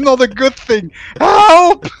 This is not a good thing.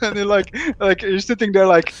 Help! And you're like you're sitting there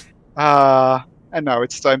like, and now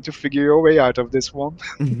it's time to figure your way out of this one.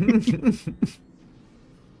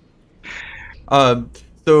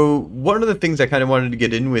 So one of the things I kind of wanted to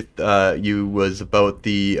get in with you was about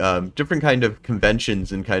the different kind of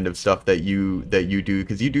conventions and kind of stuff that you do,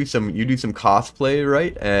 because you do some cosplay,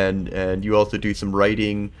 right? And you also do some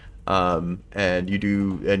writing, and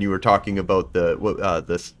you were talking about the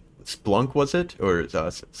Splunk, was it, or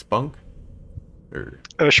Spunk, or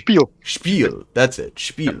Spiel? That's it,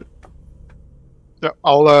 Spiel. Yeah,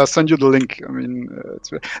 I'll send you the link. I mean,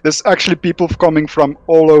 there's actually people coming from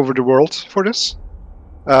all over the world for this.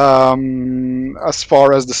 As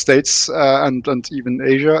far as the States and even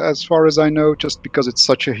Asia, as far as I know, just because it's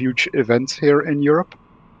such a huge event here in Europe.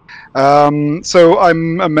 So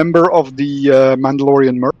I'm a member of the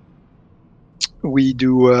Mandalorian Merc. We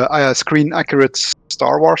do screen-accurate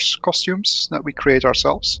Star Wars costumes that we create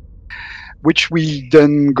ourselves, which we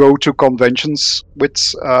then go to conventions with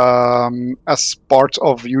as part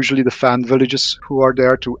of usually the fan villages who are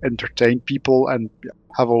there to entertain people and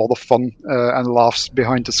have a lot of fun and laughs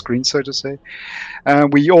behind the screen, so to say.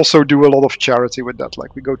 And we also do a lot of charity with that.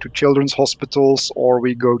 Like we go to children's hospitals, or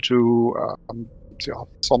we go to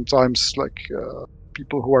sometimes like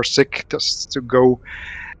people who are sick just to go.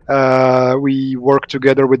 We work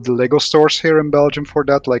together with the Lego stores here in Belgium for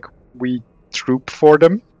that. Like we troop for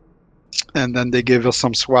them, and then they give us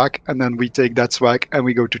some swag, and then we take that swag and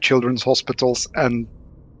we go to children's hospitals and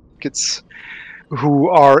kids who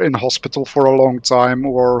are in hospital for a long time,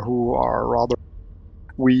 or who are rather,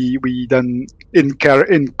 we then in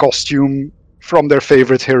costume from their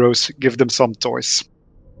favorite heroes give them some toys.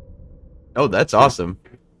 Oh, that's awesome.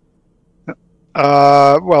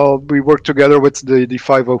 Well, we work together with the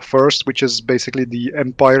 501st, which is basically the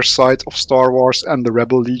Empire side of Star Wars, and the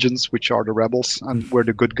Rebel Legions, which are the rebels, and we're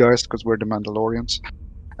the good guys because we're the Mandalorians.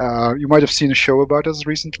 You might have seen a show about us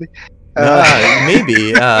recently.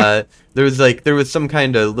 Maybe there was some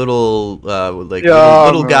kind of little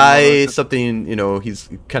little guy, something, he's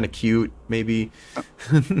kind of cute, maybe.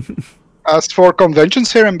 As for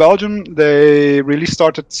conventions here in Belgium, they really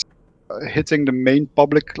started hitting the main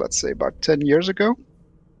public, let's say about 10 years ago.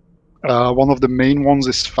 One of the main ones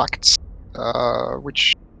is Facts,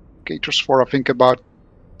 which caters for, I think, about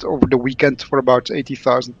over the weekend for about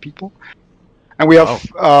 80,000 people. And we have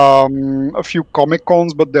a few Comic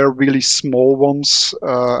Cons, but they're really small ones,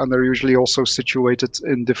 and they're usually also situated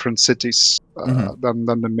in different cities than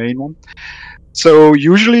the main one. So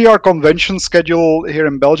usually our convention schedule here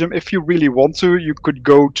in Belgium, if you really want to, you could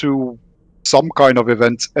go to some kind of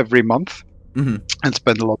event every month and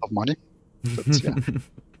spend a lot of money. But,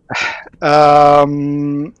 yeah.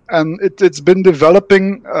 And it's been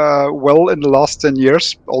developing well in the last 10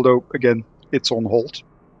 years, although again it's on hold.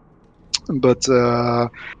 But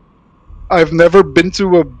I've never been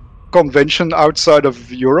to a convention outside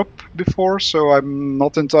of Europe before, so I'm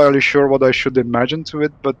not entirely sure what I should imagine to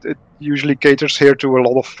it, but it usually caters here to a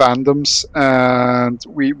lot of fandoms, and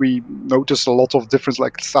we notice a lot of difference.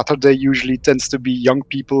 Like Saturday usually tends to be young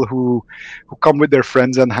people who come with their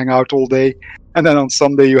friends and hang out all day, and then on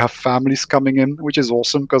Sunday you have families coming in, which is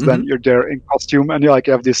awesome because then you're there in costume and you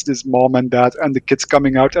have this mom and dad and the kids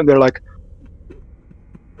coming out and they're like,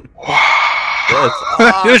 wow.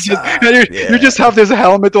 Awesome. You just have this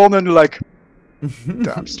helmet on and you're like,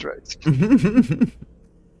 damn straight.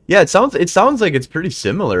 Yeah, it sounds like it's pretty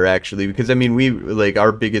similar actually, because I mean we like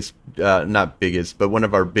our biggest not biggest, but one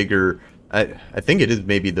of our bigger, I think it is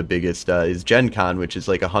maybe the biggest, is Gen Con, which is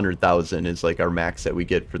like 100,000 is like our max that we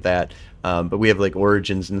get for that. But we have like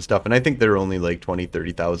Origins and stuff, and I think they're only like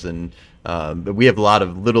 20,000-30,000. But we have a lot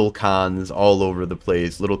of little cons all over the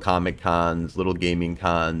place, little comic cons, little gaming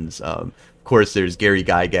cons. Of course, there's Gary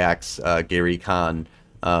Gygax, Gary Con,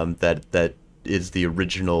 that is the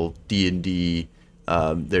original D&D.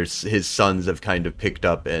 There's his sons have kind of picked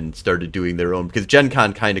up and started doing their own, because Gen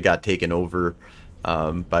Con kind of got taken over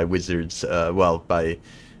by Wizards,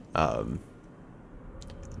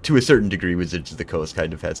 to a certain degree, Wizards of the Coast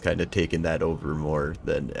has taken that over more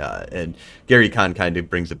than, and Gary Con kind of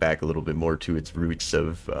brings it back a little bit more to its roots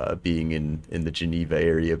of being in the Geneva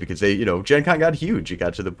area, because they, Gen Con got huge. It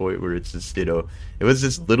got to the point where it's just, it was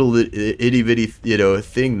this little itty bitty,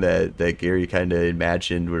 thing that Gary kind of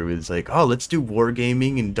imagined, where it was like, oh, let's do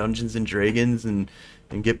wargaming and Dungeons and Dragons and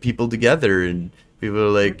get people together, and people are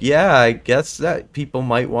like, yeah, I guess that people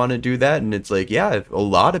might want to do that, and it's like, yeah, a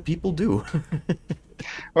lot of people do.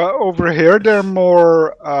 Well, over here they're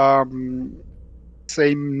more,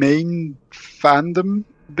 say, main fandom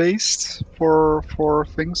based for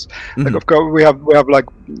things. Mm-hmm. Like, of course, we have like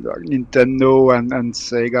Nintendo and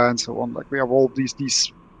Sega and so on. Like, we have all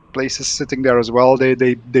these places sitting there as well.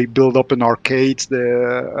 They build up an arcade.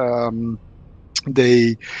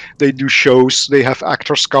 They do shows. They have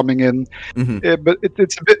actors coming in, but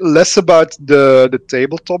it's a bit less about the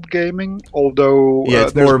tabletop gaming. Although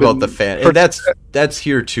it's more about the fan, and that's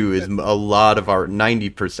here too. Is a lot of our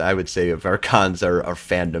 90%, I would say, of our cons are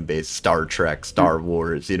fandom based. Star Trek, Star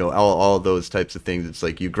Wars, all those types of things. It's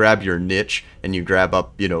like you grab your niche and you grab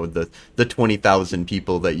up, the 20,000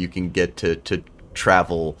 people that you can get to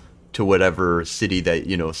travel to whatever city that,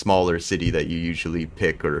 smaller city that you usually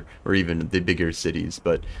pick, or even the bigger cities.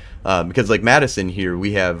 But because like Madison here,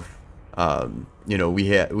 we have,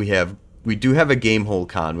 we do have a Gamehole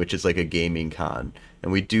Con, which is like a gaming con,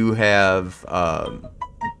 and we do have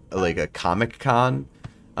like a Comic Con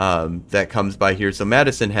that comes by here. So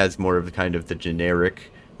Madison has more of kind of the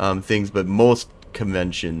generic things, but most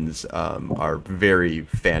conventions are very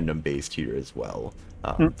fandom based here as well.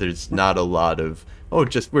 There's not a lot of we're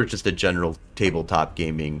just a general tabletop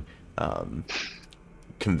gaming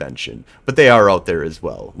convention, but they are out there as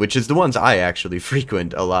well, which is the ones I actually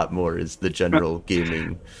frequent a lot more, is the general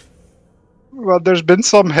gaming. Well, there's been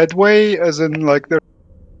some headway, as in like there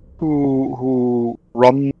who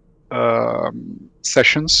run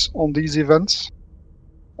sessions on these events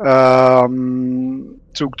to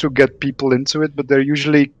get people into it, but they're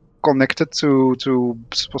usually connected to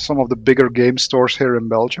some of the bigger game stores here in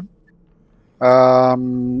Belgium.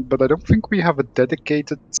 But I don't think we have a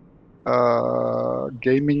dedicated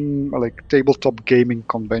gaming, like tabletop gaming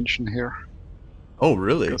convention here. Oh,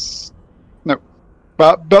 really? No,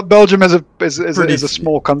 but Belgium is a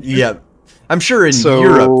small country. Yeah, I'm sure in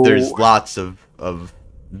Europe there's lots of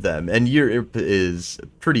them, and Europe is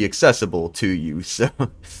pretty accessible to you. So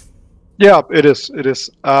yeah, it is.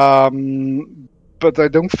 But I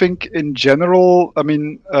don't think in general, I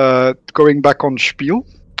mean, going back on Spiel,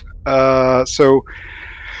 so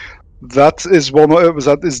that is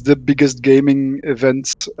the biggest gaming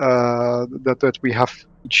event that we have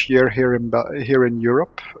each year here in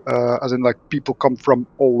Europe, as in like people come from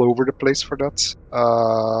all over the place for that.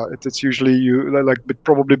 It's usually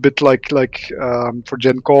probably a bit like for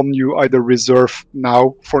Gen Con, you either reserve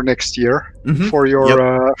now for next year for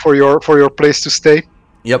your place to stay.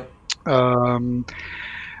 Yep.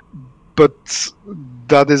 But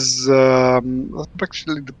that is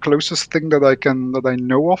actually the closest thing that I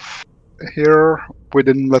know of here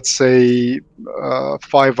within, let's say,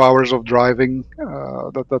 5 hours of driving.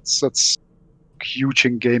 That's huge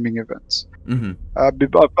in gaming events. Mm-hmm.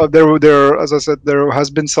 But as I said, there has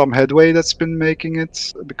been some headway that's been making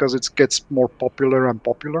it because it gets more popular and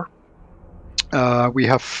popular. We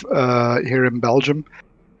have here in Belgium,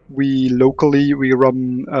 we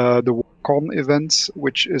run the WarCon event,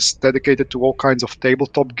 which is dedicated to all kinds of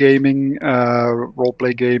tabletop gaming,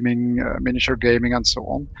 role-play gaming, miniature gaming, and so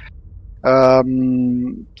on.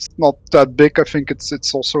 It's not that big. I think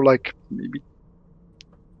it's also like maybe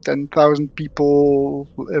 10,000 people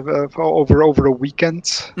over a weekend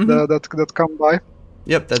that come by.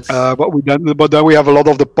 Yep, that's. But then we have a lot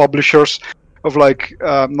of the publishers of like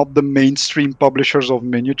not the mainstream publishers of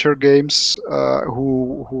miniature games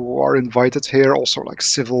who are invited here. Also like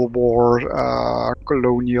Civil War,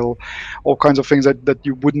 Colonial, all kinds of things that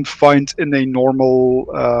you wouldn't find in a normal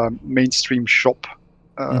mainstream shop,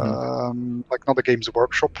 like not a Games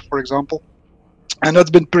Workshop, for example. And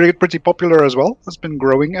that's been pretty popular as well. It's been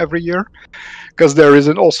growing every year because there is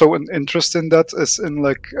also an interest in that. Is in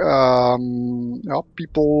like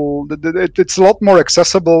people. It's a lot more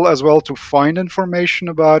accessible as well to find information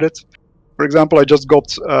about it. For example, I just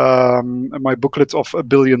got my booklet of A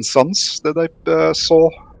Billion Suns that I saw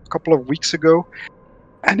a couple of weeks ago,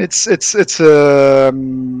 and it's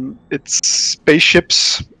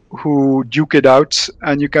spaceships who duke it out,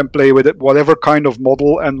 and you can play with it whatever kind of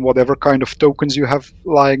model and whatever kind of tokens you have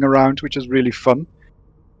lying around, which is really fun.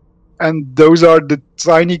 And those are the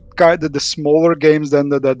tiny kind, the smaller games then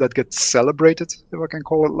that get celebrated, if I can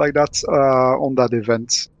call it like that, on that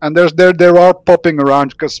event. And there are popping around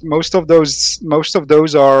because most of those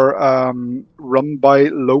are run by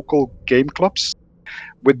local game clubs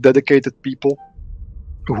with dedicated people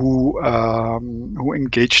who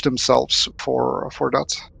engage themselves for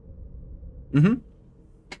that. Mm-hmm.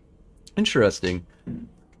 Interesting.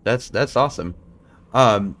 That's awesome.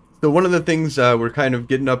 So one of the things, we're kind of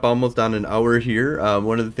getting up almost on an hour here.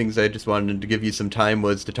 One of the things I just wanted to give you some time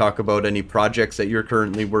was to talk about any projects that you're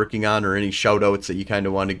currently working on, or any shout outs that you kind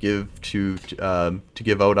of want to give to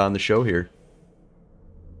give out on the show here.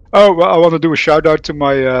 Oh, well, I want to do a shout out to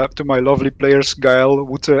my lovely players, Gael,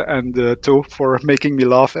 Wute, and To, for making me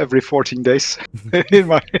laugh every 14 days in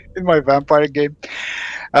my vampire game.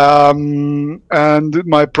 And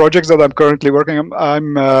my projects that I'm currently working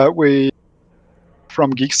on, we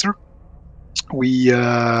from Geekster. We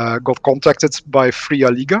got contacted by Fria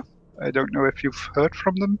Liga. I don't know if you've heard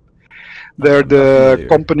from them. They're the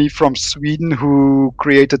company from Sweden who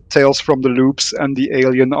created Tales from the Loops and the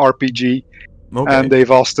Alien RPG. Okay. And they've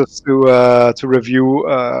asked us to review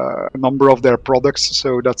a number of their products,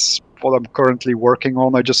 so that's what I'm currently working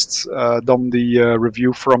on. I just done the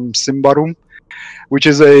review from Symbaroum, which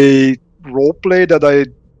is a roleplay that I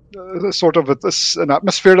sort of an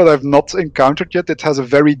atmosphere that I've not encountered yet. It has a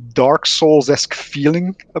very Dark Souls-esque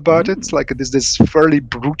feeling about it. Like it is this fairly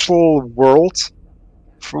brutal world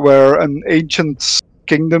where an ancient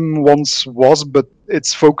kingdom once was, but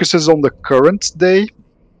its focuses on the current day.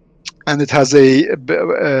 And it has a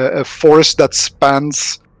forest that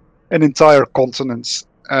spans an entire continent.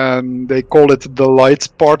 And they call it the light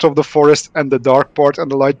part of the forest and the dark part. And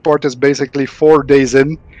the light part is basically 4 days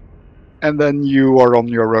in. And then you are on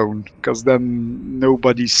your own. Because then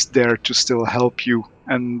nobody's there to still help you.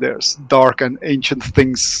 And there's dark and ancient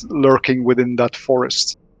things lurking within that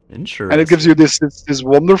forest. Interesting. And it gives you this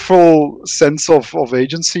wonderful sense of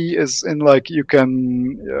agency. Is in like you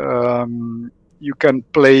can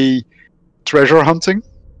play treasure hunting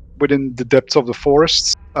within the depths of the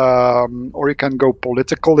forests, or you can go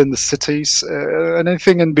political in the cities, and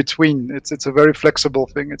anything in between. It's a very flexible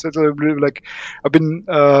thing. It's really like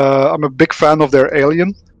I'm a big fan of their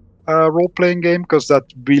Alien role-playing game because that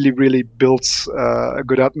really builds a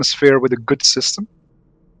good atmosphere with a good system.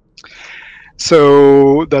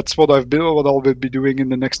 So that's what I'll be doing in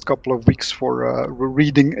the next couple of weeks for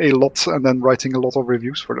reading a lot and then writing a lot of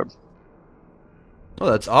reviews for them. Oh,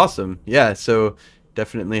 that's awesome. Yeah, so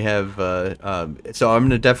definitely have so I'm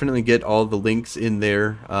going to definitely get all the links in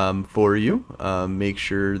there for you. Make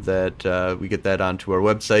sure that we get that onto our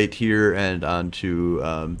website here and onto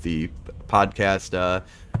the podcast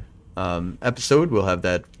episode. We'll have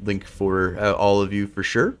that link for all of you for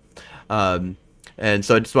sure. And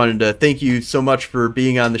so I just wanted to thank you so much for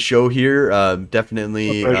being on the show here.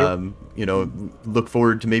 Definitely, look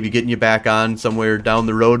forward to maybe getting you back on somewhere down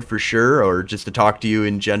the road for sure, or just to talk to you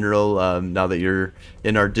in general now that you're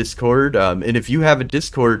in our Discord. And if you have a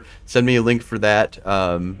Discord, send me a link for that.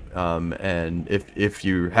 And if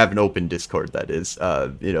you have an open Discord, that is,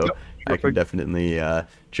 yep. I can definitely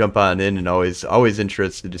jump on in, and always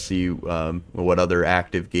interested to see what other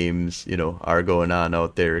active games are going on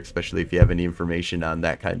out there, especially if you have any information on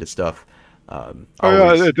that kind of stuff.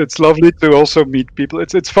 Always. It's lovely to also meet people.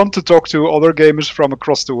 It's fun to talk to other gamers from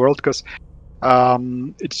across the world because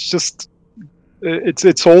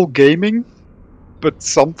it's all gaming, but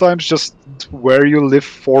sometimes just where you live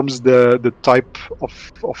forms the type of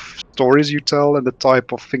stories you tell and the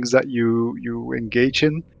type of things that you engage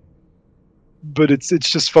in. But it's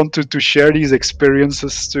just fun to share these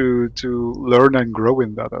experiences to learn and grow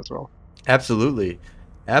in that as well. Absolutely.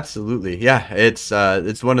 Yeah, it's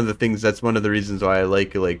one of the things, that's one of the reasons why I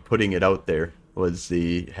like putting it out there, was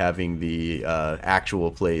the having the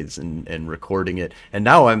actual plays and recording it. And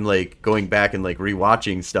now I'm like going back and like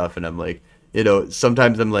rewatching stuff, and I'm like,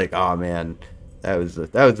 sometimes I'm like, oh man, that was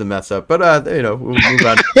a mess up. But we'll move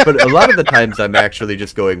on. But a lot of the times I'm actually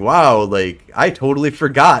just going, wow, like I totally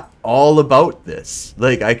forgot all about this.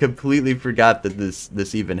 Like I completely forgot that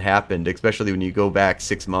this even happened, especially when you go back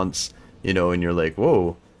 6 months, and you're like,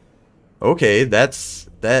 whoa, okay, that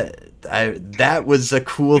was a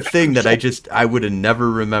cool thing that I would have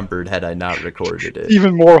never remembered had I not recorded it.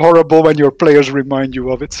 Even more horrible when your players remind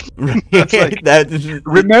you of it. That's like,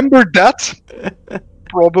 remember that?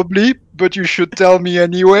 Probably, but you should tell me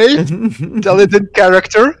anyway. Tell it in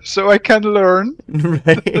character so I can learn.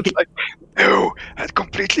 Right. It's like, no, I'd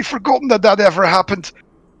completely forgotten that ever happened.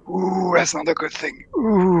 Ooh, that's not a good thing.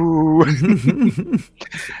 Ooh.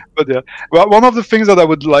 But yeah, well, one of the things that I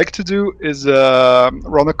would like to do is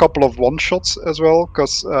run a couple of one-shots as well,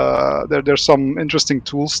 because there's some interesting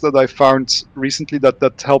tools that I found recently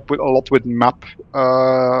that help a lot with map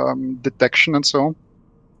detection and so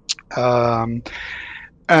on.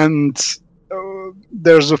 And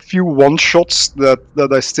there's a few one-shots that I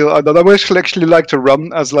would actually like to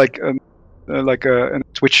run as like a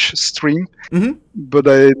Twitch stream, but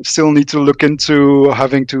I still need to look into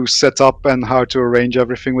having to set up and how to arrange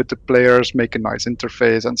everything with the players, make a nice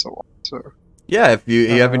interface, and so on. So yeah, if you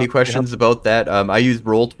have any questions about that, I use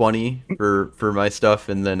Roll20 for my stuff,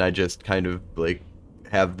 and then I just kind of like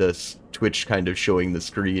have this Twitch kind of showing the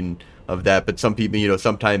screen of that. But some people,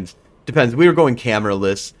 sometimes depends. We were going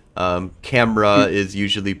cameraless. Camera is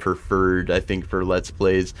usually preferred, I think, for Let's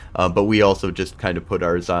Plays, but we also just kind of put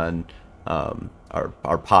ours on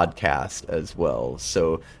our podcast as well,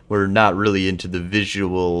 so we're not really into the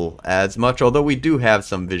visual as much, although we do have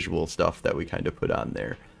some visual stuff that we kind of put on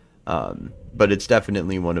there, but it's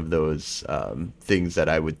definitely one of those things that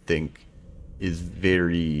I would think is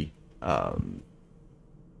very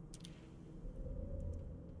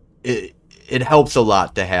it helps a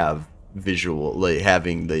lot to have visual, like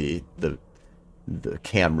having the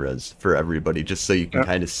cameras for everybody, just so you can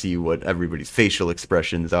kind of see what everybody's facial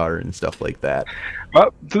expressions are and stuff like that.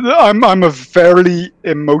 Well, I'm a fairly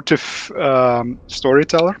emotive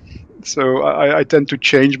storyteller, so I tend to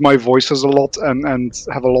change my voices a lot and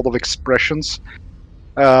have a lot of expressions.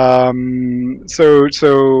 So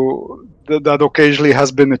that occasionally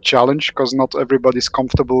has been a challenge because not everybody's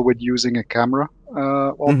comfortable with using a camera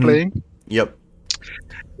while playing. Yep.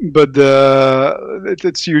 But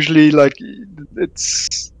it's usually like you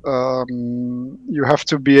have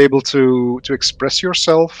to be able to express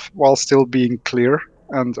yourself while still being clear,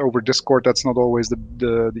 and over Discord that's not always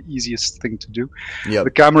the easiest thing to do. Yep.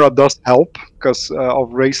 The camera does help because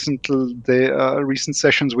of recent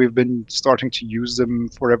sessions we've been starting to use them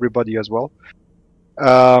for everybody as well,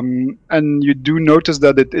 and you do notice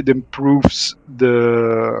that it improves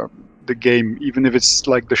the game, even if it's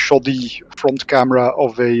like the shoddy front camera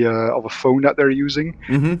of a phone that they're using.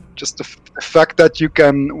 Just the fact that you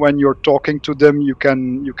can, when you're talking to them, you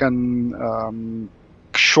can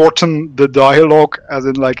shorten the dialogue, as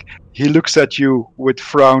in like he looks at you with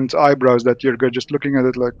frowned eyebrows that you're just looking at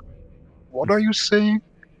it like, what are you saying?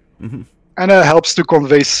 And it helps to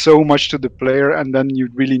convey so much to the player, and then you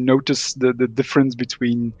really notice the difference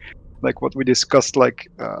between like what we discussed, like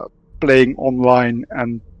playing online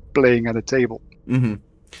and playing at a table.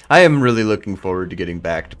 I am really looking forward to getting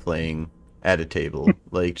back to playing at a table,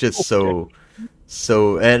 like just so,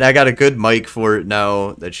 and I got a good mic for it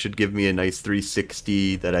now that should give me a nice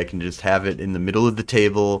 360 that I can just have it in the middle of the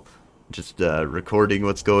table, just recording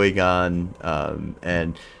what's going on,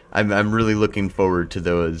 and I'm really looking forward to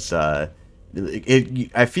those. I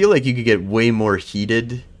feel like you could get way more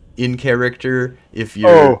heated in character if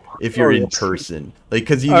you're in person, like,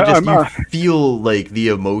 because you feel like the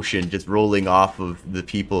emotion just rolling off of the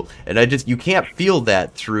people, and you can't feel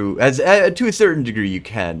that through, as to a certain degree you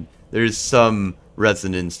can. There's some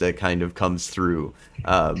resonance that kind of comes through,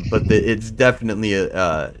 but it's definitely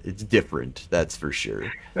it's different, that's for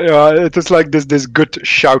sure. Yeah, it is like this good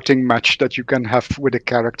shouting match that you can have with a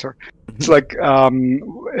character. It's like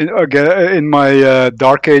again in my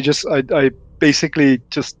Dark Ages, I basically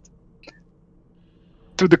just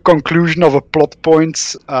to the conclusion of a plot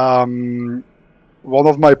point, one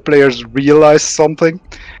of my players realized something,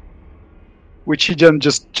 which he then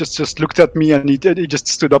just looked at me, and he just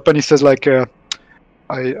stood up and he says like, I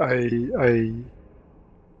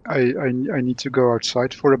need to go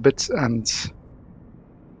outside for a bit, and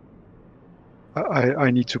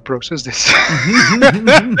I need to process this.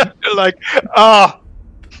 Like,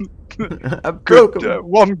 good,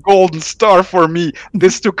 one golden star for me.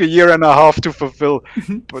 This took a year and a half to fulfill,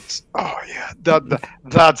 but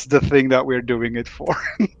that's the thing that we're doing it for.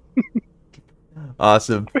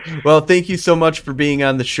 Awesome. Well, thank you so much for being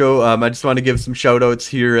on the show. I just want to give some shout outs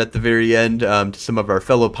here at the very end to some of our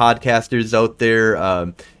fellow podcasters out there.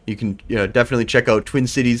 You can definitely check out Twin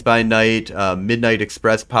Cities by Night, Midnight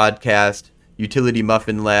Express podcast, Utility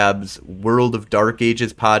Muffin Labs, World of Dark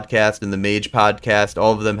Ages podcast, and the Mage podcast.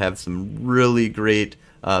 All of them have some really great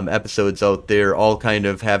episodes out there, all kind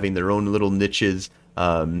of having their own little niches,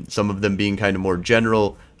 some of them being kind of more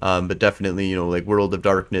general, but definitely, like World of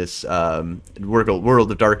Darkness,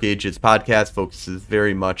 World of Dark Ages podcast focuses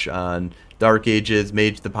very much on Dark Ages.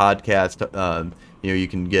 Mage the podcast, you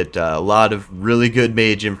can get a lot of really good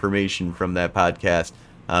Mage information from that podcast.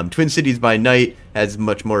 Twin Cities by Night has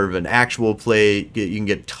much more of an actual play. You can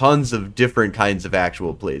get tons of different kinds of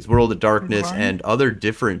actual plays. World of Darkness and other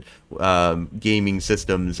different gaming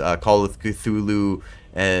systems, Call of Cthulhu,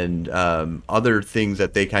 and other things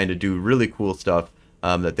that they kind of do, really cool stuff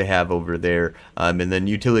that they have over there. And then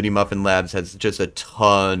Utility Muffin Labs has just a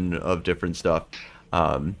ton of different stuff.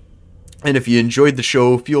 And if you enjoyed the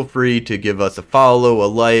show, feel free to give us a follow, a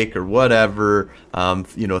like, or whatever.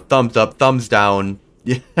 Thumbs up, thumbs down.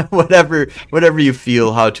 Yeah, whatever you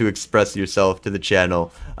feel how to express yourself to the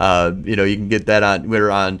channel. You can get that on. We're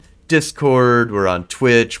on Discord, we're on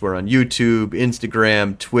Twitch, we're on YouTube,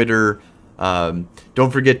 Instagram, Twitter. Don't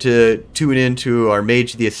forget to tune in to our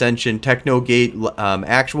Mage the Ascension Technogate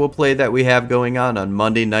actual play that we have going on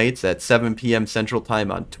Monday nights at 7 p.m. Central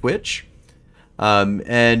Time on Twitch.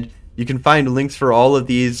 And you can find links for all of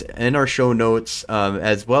these in our show notes,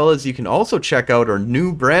 as well as you can also check out our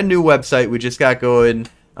brand new website we just got going,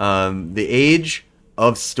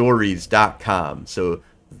 theageofstories.com. So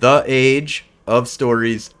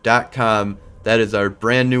theageofstories.com. That is our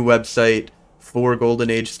brand new website for Golden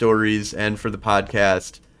Age Stories and for the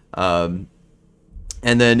podcast.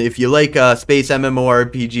 And then if you like space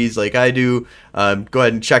MMORPGs like I do, go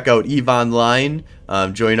ahead and check out EVE Online.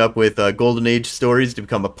 Join up with Golden Age Stories to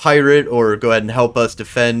become a pirate, or go ahead and help us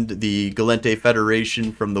defend the Gallente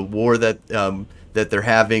Federation from the war that they're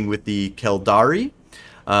having with the Keldari.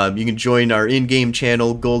 You can join our in-game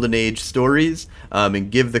channel, Golden Age Stories, and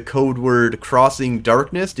give the code word Crossing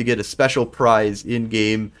Darkness to get a special prize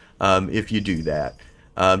in-game if you do that.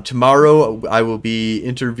 Tomorrow I will be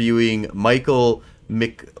interviewing Michael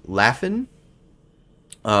McLaughlin.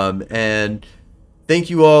 And thank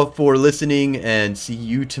you all for listening, and see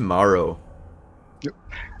you tomorrow.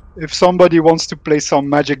 If somebody wants to play some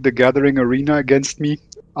Magic the Gathering Arena against me,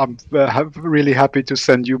 I'm really happy to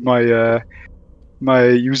send you my my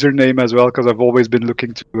username as well, because I've always been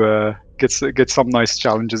looking to get some nice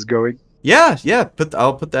challenges going. Yeah.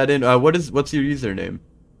 I'll put that in. What's your username?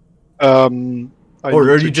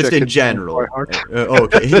 Or are you just in general?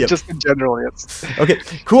 Okay, yep. Just in general, yes. Okay,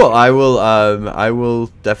 cool. I will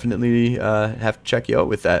definitely have to check you out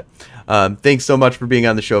with that. Thanks so much for being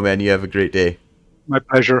on the show, man. You have a great day. My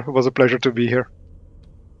pleasure. It was a pleasure to be here.